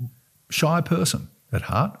shy person at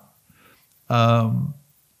heart,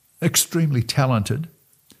 extremely talented,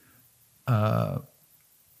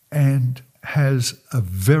 and has a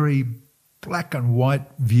very black and white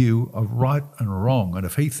view of right and wrong. And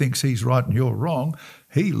if he thinks he's right and you're wrong,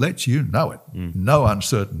 he lets you know it. No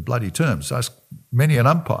uncertain bloody terms. Ask many an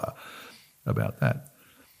umpire about that.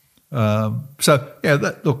 That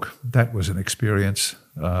was an experience.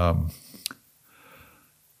 Look,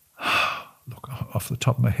 off the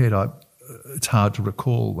top of my head, it's hard to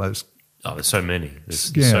recall those. Oh, there's so many.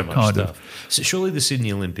 There's so much stuff. So surely the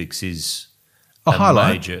Sydney Olympics is a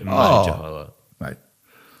highlight. Major highlight. Mate.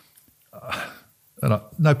 And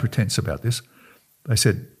no pretense about this. They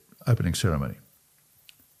said, opening ceremony.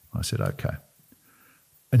 I said, okay.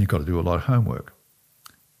 And you've got to do a lot of homework.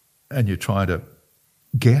 And you're trying to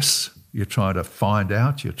guess, you're trying to find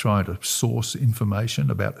out, you're trying to source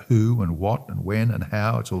information about who and what and when and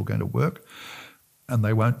how it's all going to work, and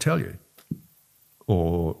they won't tell you,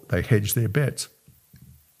 or they hedge their bets.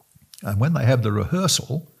 And when they have the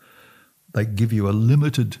rehearsal, they give you a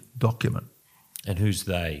limited document. And who's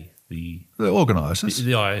they? The organisers.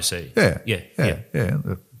 The IOC. Yeah.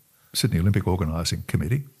 The Sydney Olympic Organising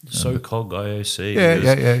Committee. SOCOG IOC.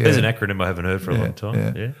 Yeah. There's an acronym I haven't heard for a long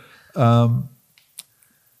time. Yeah.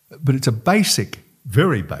 But it's a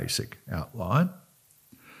very basic outline,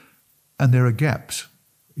 and there are gaps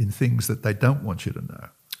in things that they don't want you to know.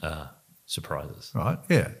 Surprises. Right,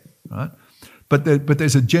 yeah, right. But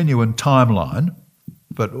there's a genuine timeline,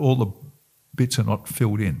 but all the bits are not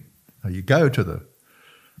filled in. Now you go to the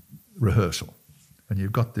rehearsal and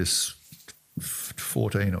you've got this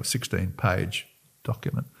 14 or 16 page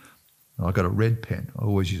document. And I've got a red pen. I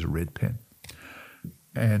always use a red pen.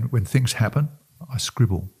 And when things happen, I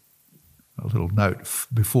scribble a little note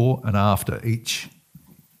before and after each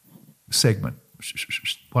segment.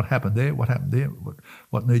 What happened there? What happened there?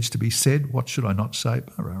 What needs to be said? What should I not say?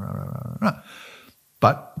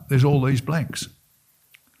 But there's all these blanks.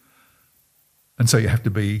 And so you have to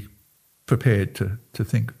be prepared to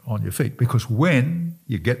think on your feet, because when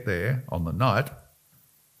you get there on the night,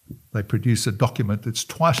 they produce a document that's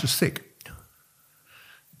twice as thick,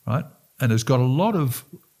 right? And it's got a lot of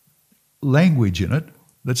language in it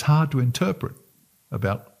that's hard to interpret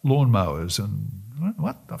about lawnmowers and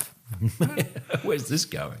what the... Where's this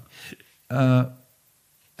going? And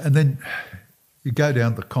then you go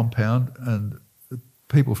down the compound and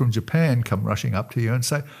people from Japan come rushing up to you and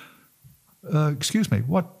say, excuse me,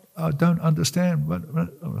 what? I don't understand.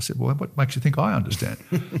 I said, well, what makes you think I understand?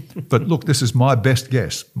 But look, this is my best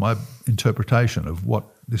guess, my interpretation of what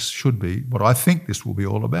this should be, what I think this will be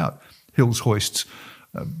all about. Hills hoists,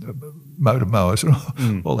 motor mowers,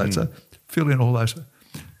 all that. So fill in all those.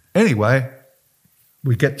 Anyway,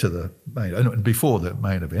 we get to the main, and before the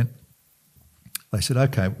main event, they said,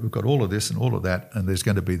 okay, we've got all of this and all of that, and there's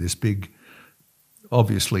going to be this big,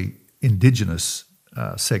 obviously Indigenous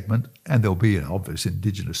segment, and there'll be an obvious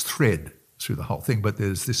Indigenous thread through the whole thing, but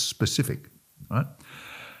there's this specific, right?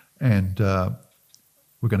 And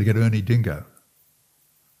we're going to get Ernie Dingo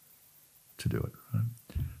to do it. Right?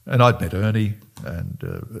 And I'd met Ernie and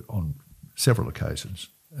on several occasions,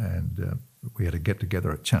 and we had a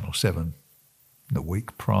get-together at Channel 7 the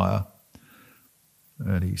week prior.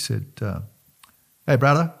 Ernie said, hey,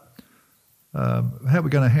 brother, how are we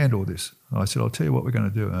going to handle this? And I said, I'll tell you what we're going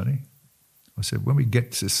to do, Ernie. I said, when we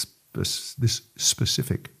get to this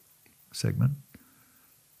specific segment,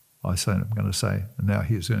 I'm going to say, and now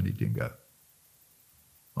here's Ernie Dingo.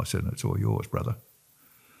 I said, and it's all yours, brother.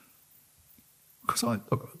 Because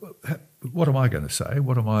what am I going to say?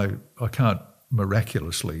 I can't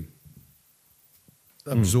miraculously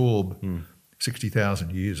absorb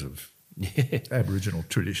 60,000 years of Aboriginal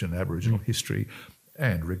tradition, Aboriginal history,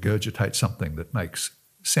 and regurgitate something that makes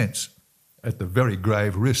sense at the very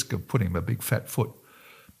grave risk of putting my big fat foot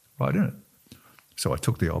right in it. So I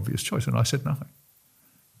took the obvious choice and I said nothing.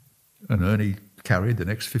 And Ernie carried the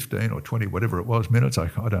next 15 or 20, whatever it was, minutes. I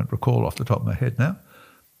don't recall off the top of my head now.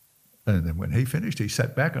 And then when he finished, he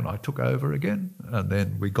sat back and I took over again. And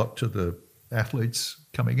then we got to the athletes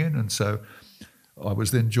coming in. And so I was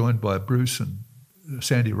then joined by Bruce and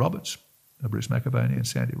Sandy Roberts, Bruce McAvaney and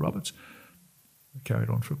Sandy Roberts. I carried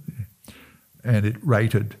on from there. And it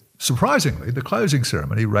rated... Surprisingly, the closing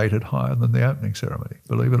ceremony rated higher than the opening ceremony,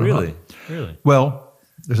 believe it or not. Really? Well,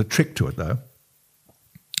 there's a trick to it, though,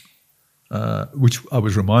 which I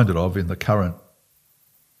was reminded of in the current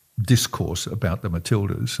discourse about the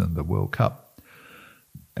Matildas and the World Cup.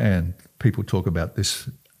 And people talk about this,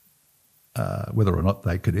 whether or not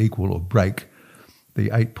they could equal or break the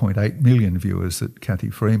 8.8 million viewers that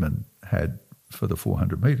Cathy Freeman had for the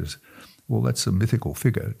 400 metres. Well, that's a mythical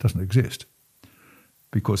figure. It doesn't exist.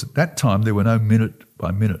 Because at that time there were no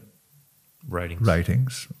minute-by-minute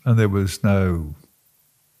ratings, and there was no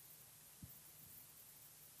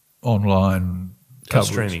online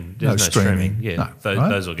coverage. No streaming. Yeah, No,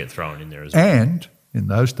 those will get thrown in there as well. And in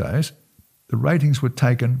those days, the ratings were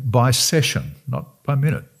taken by session, not by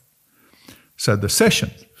minute. So the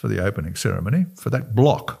session for the opening ceremony, for that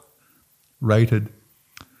block, rated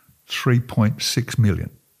 3.6 million.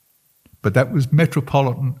 But that was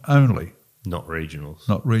metropolitan only. Not regionals.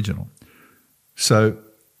 Not regional. So,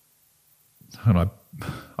 and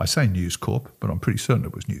I say News Corp, but I'm pretty certain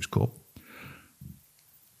it was News Corp,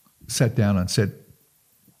 sat down and said,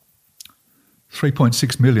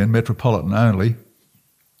 3.6 million metropolitan only,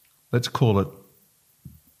 let's call it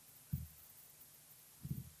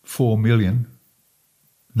 4 million,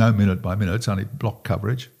 no minute by minute, it's only block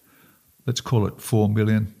coverage, let's call it 4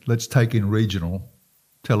 million, let's take in regional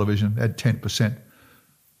television, add 10%,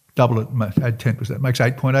 double it, add 10%, makes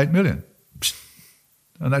 8.8 million.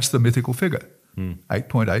 And that's the mythical figure,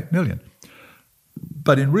 8.8 million.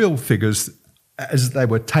 But in real figures, as they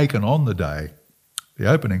were taken on the day, the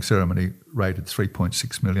opening ceremony rated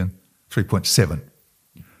 3.6 million, 3.7,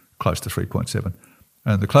 close to 3.7.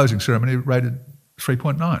 And the closing ceremony rated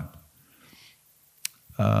 3.9.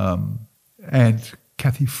 And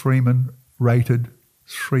Cathy Freeman rated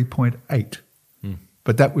 3.8.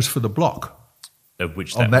 But that was for the block. Of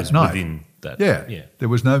which that was night. Within that. Yeah. There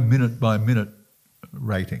was no minute-by-minute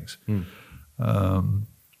ratings.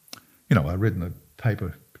 I read in the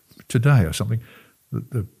paper today or something that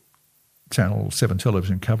the Channel 7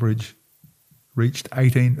 television coverage reached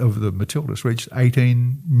 18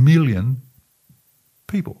 million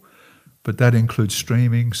people. But that includes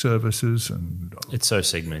streaming services and... It's so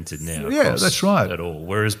segmented now. Yeah, that's right. At all.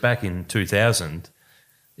 Whereas back in 2000,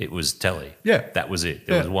 it was telly. Yeah. That was it.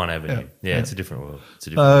 There was one avenue. Yeah, it's a different world.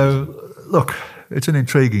 Look, it's an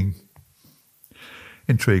intriguing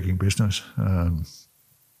business. And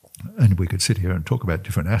we could sit here and talk about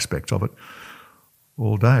different aspects of it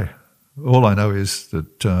all day. All I know is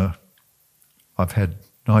that I've had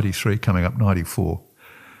 93 coming up 94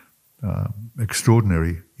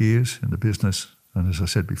 extraordinary years in the business. And as I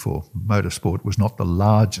said before, motorsport was not the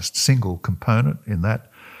largest single component in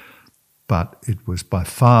that, but it was by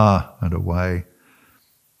far and away,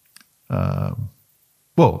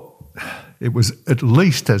 it was at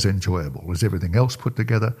least as enjoyable as everything else put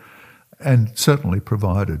together, and certainly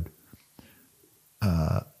provided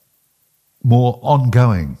more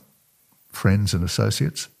ongoing friends and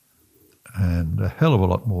associates and a hell of a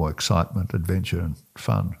lot more excitement, adventure and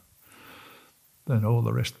fun than all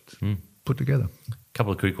the rest put together. A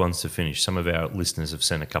couple of quick ones to finish. Some of our listeners have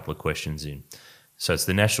sent a couple of questions in. So it's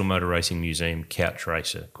the National Motor Racing Museum Couch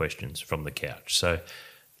Racer questions from the couch. So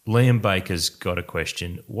Liam Baker's got a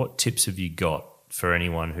question. What tips have you got for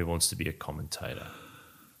anyone who wants to be a commentator?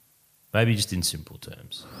 Maybe just in simple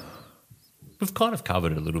terms. We've kind of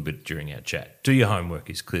covered it a little bit during our chat. Do your homework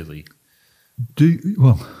is clearly...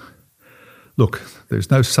 Look,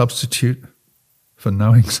 there's no substitute for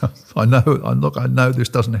knowing something. I know this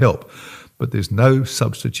doesn't help, but there's no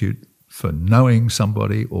substitute for knowing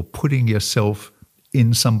somebody or putting yourself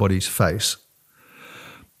in somebody's face.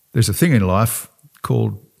 There's a thing in life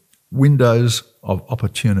called windows of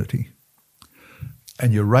opportunity,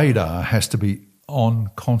 and your radar has to be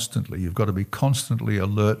on constantly. You've got to be constantly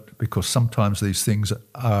alert, because sometimes these things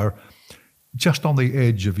are just on the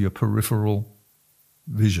edge of your peripheral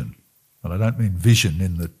vision. And I don't mean vision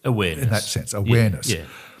in the awareness. In that sense, awareness. Yeah.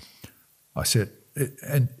 I said,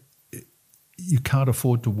 you can't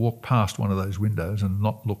afford to walk past one of those windows and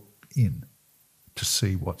not look in to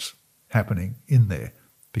see what's happening in there,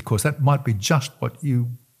 because that might be just what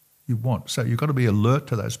you want. So you've got to be alert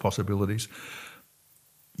to those possibilities.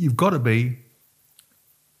 You've got to be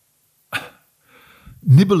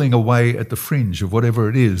nibbling away at the fringe of whatever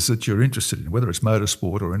it is that you're interested in, whether it's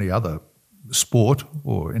motorsport or any other sport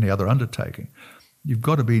or any other undertaking. You've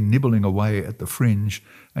got to be nibbling away at the fringe,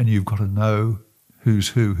 and you've got to know who's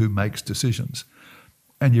who makes decisions.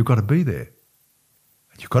 And you've got to be there.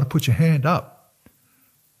 And you've got to put your hand up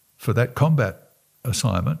for that combat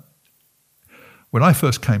assignment. When I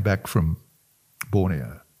first came back from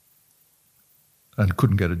Borneo and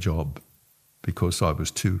couldn't get a job because I was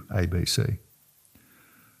too ABC,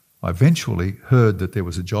 I eventually heard that there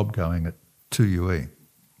was a job going at 2UE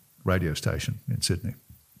radio station in Sydney.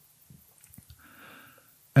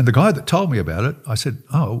 And the guy that told me about it, I said,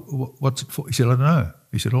 "Oh, what's it for?" He said, "I don't know."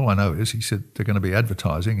 He said, "All I know is," he said, "they're going to be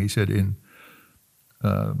advertising," he said, in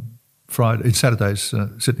Saturday's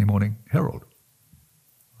Sydney Morning Herald.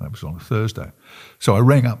 That was on a Thursday. So I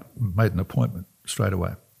rang up and made an appointment straight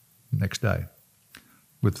away, next day,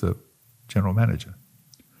 with the general manager.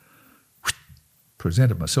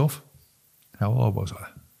 Presented myself. How old was I?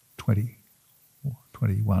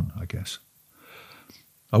 21, I guess.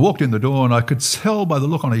 I walked in the door, and I could tell by the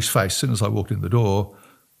look on his face as soon as I walked in the door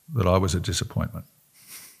that I was a disappointment.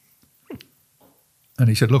 And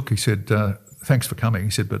he said, "Look," he said, "thanks for coming."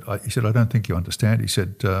 He said, "But I don't think you understand." He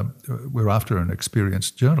said, "We're after an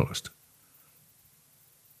experienced journalist."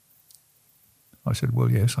 I said,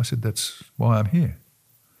 "Well, yes." I said, "That's why I'm here."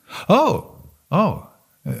 Oh.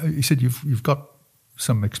 He said, "You've got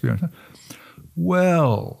some experience."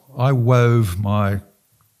 Well, I wove my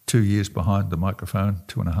 2 years behind the microphone,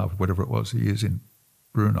 2.5, whatever it was, years in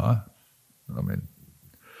Brunei,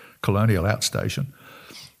 colonial outstation,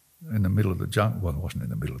 in the middle of the jungle. Well, it wasn't in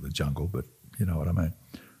the middle of the jungle, but you know what I mean.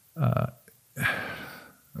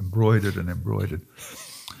 Embroidered.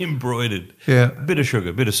 Embroidered. Yeah. Bit of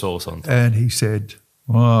sugar, bit of sauce on top. And he said,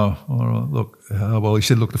 look,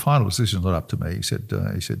 the final decision's not up to me. He said,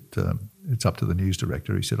 it's up to the news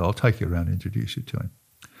director. He said, "I'll take you around and introduce you to him."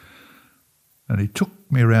 And he took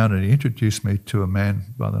me around and he introduced me to a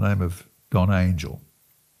man by the name of Don Angel,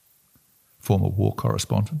 former war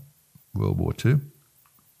correspondent, World War II,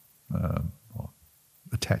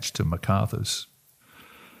 attached to MacArthur's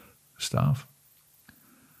staff.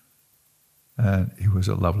 And he was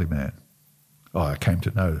a lovely man. I came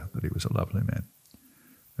to know that he was a lovely man.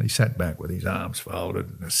 And he sat back with his arms folded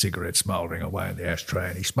and a cigarette smouldering away in the ashtray,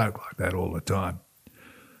 and he smoked like that all the time.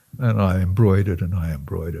 And I embroidered and I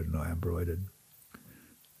embroidered and I embroidered.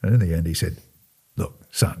 And in the end he said, look,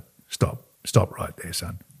 son, stop right there,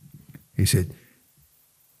 son. He said,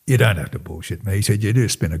 you don't have to bullshit me. He said, you do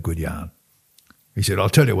spin a good yarn. He said, I'll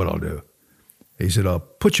tell you what I'll do. He said, I'll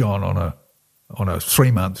put you on a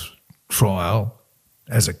 3-month trial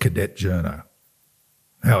as a cadet journo.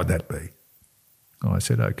 How would that be? And I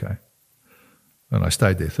said, okay. And I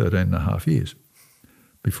stayed there 13 and a half years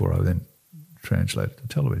before I then translated to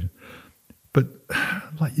television. But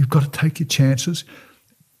like, you've got to take your chances.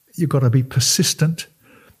 You've got to be persistent.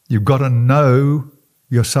 You've got to know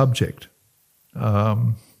your subject.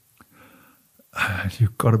 You've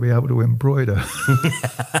got to be able to embroider.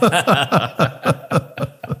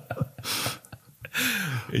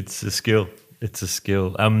 It's a skill. It's a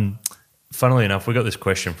skill. Funnily enough, we got this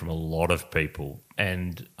question from a lot of people,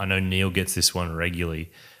 and I know Neil gets this one regularly,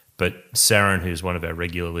 but Saren, who's one of our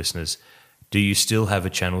regular listeners, do you still have a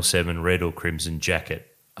Channel 7 red or crimson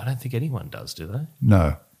jacket? I don't think anyone does, do they?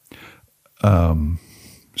 No.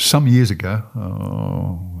 Some years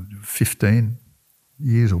ago, 15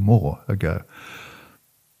 years or more ago,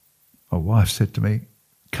 my wife said to me,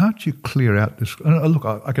 can't you clear out this? And look,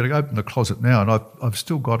 I could open the closet now and I've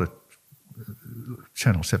still got a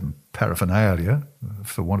Channel 7 paraphernalia,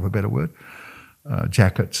 for want of a better word,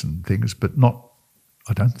 jackets and things, but not,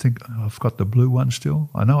 I don't think I've got the blue one still.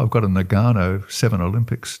 I know I've got a Nagano 7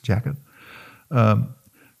 Olympics jacket.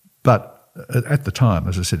 But at the time,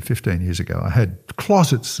 as I said, 15 years ago, I had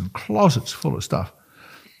closets and closets full of stuff.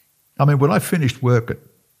 I mean, when I finished work at,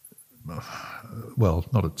 well,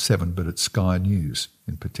 not at 7, but at Sky News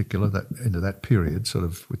in particular, that into that period, sort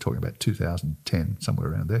of, we're talking about 2010, somewhere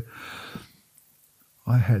around there,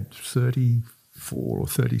 I had 34 or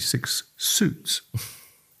 36 suits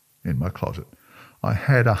in my closet. I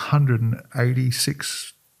had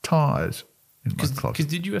 186 ties in my closet. Because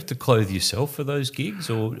did you have to clothe yourself for those gigs?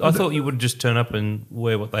 Or I thought you would just turn up and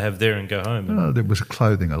wear what they have there and go home. No, there was a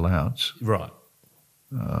clothing allowance. Right.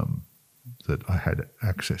 That I had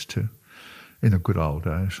access to in the good old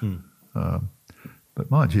days. But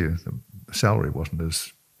mind you, the salary wasn't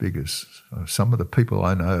as big as some of the people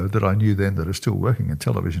I know that I knew then that are still working in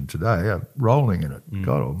television today are rolling in it.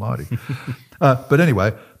 God almighty. But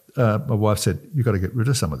anyway, my wife said, you've got to get rid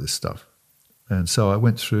of some of this stuff. And so I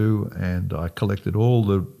went through and I collected all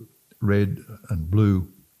the red and blue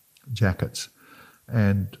jackets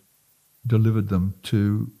and delivered them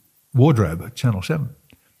to Wardrobe at Channel 7.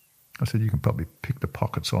 I said, you can probably pick the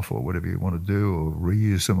pockets off or whatever you want to do or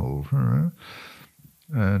reuse them.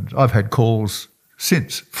 And I've had calls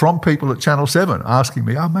since from people at Channel 7 asking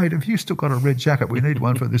me, oh, mate, have you still got a red jacket? We need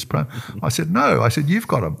one for this program. I said, no. I said, you've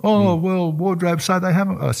got them. Oh, well, Wardrobe say they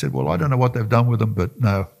haven't. I said, well, I don't know what they've done with them, but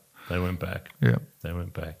no. They went back. Yeah. They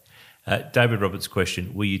went back. David Roberts'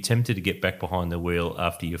 question, were you tempted to get back behind the wheel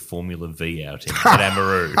after your Formula V outing at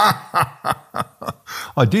Amaroo?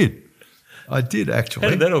 I did. Actually. How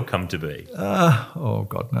did that all come to be? Oh,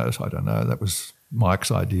 God knows. I don't know. That was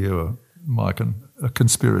Mike's idea, or a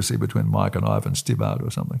conspiracy between Mike and Ivan Stibbard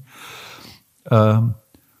or something.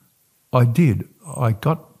 I did. I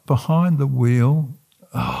got behind the wheel.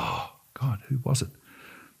 Oh, God, who was it?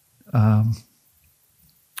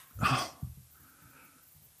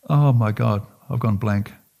 Oh, my God, I've gone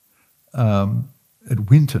blank. At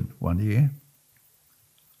Winton one year,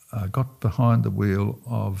 I got behind the wheel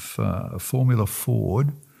of a Formula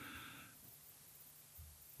Ford,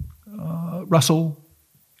 Russell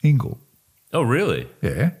Ingle. Oh, really?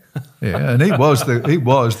 Yeah, and he was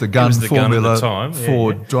the gun Formula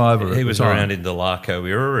Ford driver. He was around in the Larco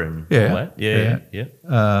era and all that. Yeah.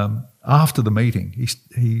 After the meeting,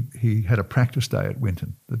 he had a practice day at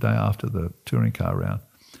Winton, the day after the touring car round,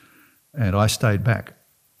 and I stayed back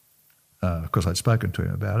because I'd spoken to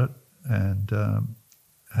him about it and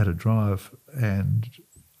had a drive. And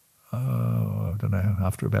I don't know,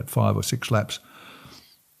 after about 5 or 6 laps,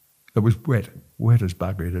 it was wet as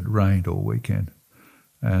bugger. It had rained all weekend.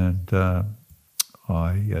 And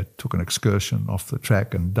I took an excursion off the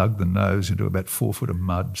track and dug the nose into about 4 foot of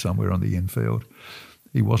mud somewhere on the infield.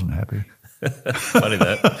 He wasn't happy. Funny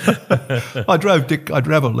that. I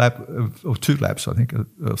drove a lap, or 2 laps, I think,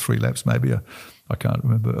 or 3 laps maybe, I can't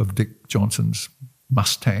remember, of Dick Johnson's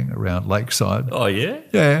Mustang around Lakeside. Oh, yeah?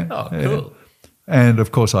 Yeah. Oh, cool. And,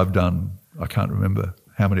 of course, I've done, I can't remember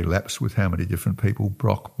how many laps with how many different people,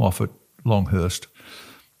 Brock, Moffat, Longhurst,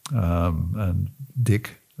 and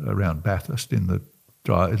Dick around Bathurst in the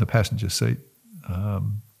passenger seat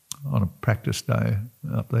on a practice day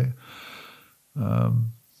up there.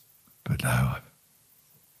 But no.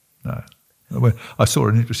 I saw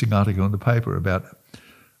an interesting article in the paper about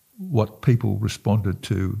what people responded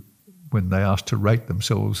to when they asked to rate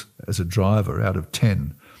themselves as a driver out of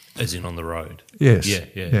 10. As in on the road. Yes.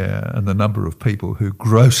 Yeah. And the number of people who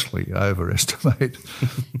grossly overestimate.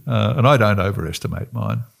 And I don't overestimate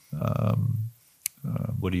mine.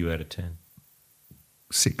 What are you out of 10?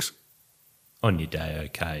 6. On your day,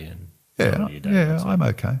 okay. And Yeah, on your day, I'm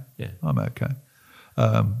okay. Yeah. I'm okay.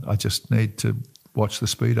 I just need to watch the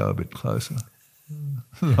speedo a bit closer.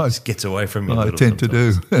 Just gets away from you a I little tend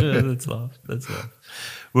sometimes. to do. Yeah, that's life.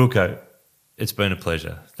 Wilco, it's been a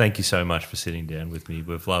pleasure. Thank you so much for sitting down with me.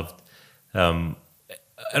 We've loved, and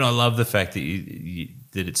I love the fact that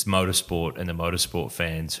that it's motorsport and the motorsport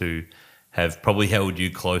fans who have probably held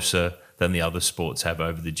you closer than the other sports have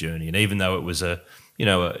over the journey. And even though it was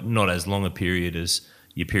not as long a period as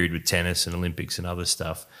your period with tennis and Olympics and other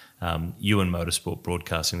stuff, you and motorsport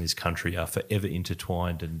broadcasting in this country are forever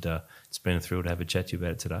intertwined, and it's been a thrill to have a chat to you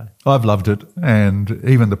about it today. I've loved it, and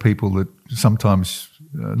even the people that sometimes,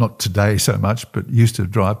 not today so much, but used to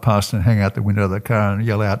drive past and hang out the window of the car and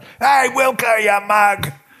yell out, "Hey, Wilco, you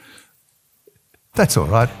mug!" That's all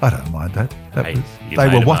right. I don't mind that. They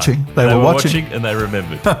were watching. They were watching, and they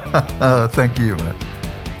remembered. Thank you, mate.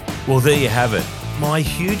 Well, there you have it. My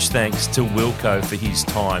huge thanks to Wilco for his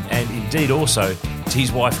time, and indeed also to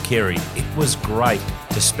his wife Garry. It was great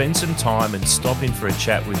to spend some time and stop in for a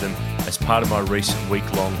chat with them as part of my recent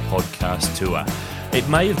week-long podcast tour. It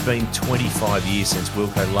may have been 25 years since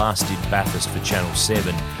Wilco last did Bathurst for Channel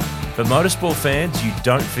 7. But motorsport fans, you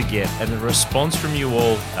don't forget, and the response from you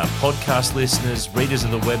all, our podcast listeners, readers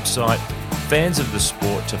of the website, fans of the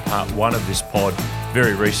sport to part 1 of this pod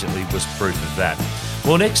very recently was proof of that.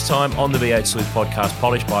 Well, next time on the V8 Sleuth podcast,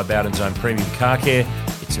 polished by Bowden's Own Premium Car Care,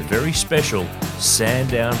 it's a very special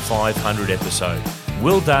Sandown 500 episode.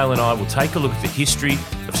 Will Dale and I will take a look at the history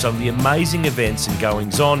of some of the amazing events and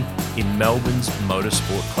goings-on in Melbourne's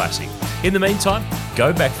Motorsport Classic. In the meantime,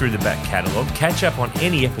 go back through the back catalogue, catch up on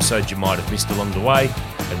any episodes you might have missed along the way,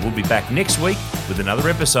 and we'll be back next week with another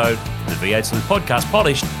episode of the V8 Sleuth podcast,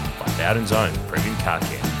 polished by Bowden's Own Premium Car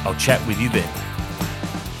Care. I'll chat with you then.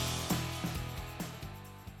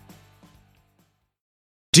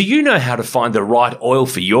 Do you know how to find the right oil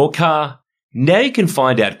for your car? Now you can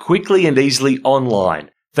find out quickly and easily online,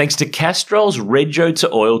 thanks to Castrol's Rego to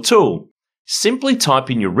Oil tool. Simply type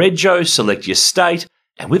in your Rego, select your state,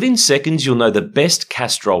 and within seconds you'll know the best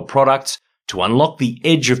Castrol products to unlock the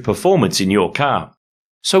edge of performance in your car.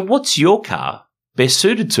 So what's your car best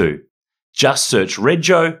suited to? Just search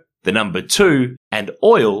Rego, the number 2, and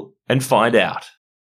oil and find out.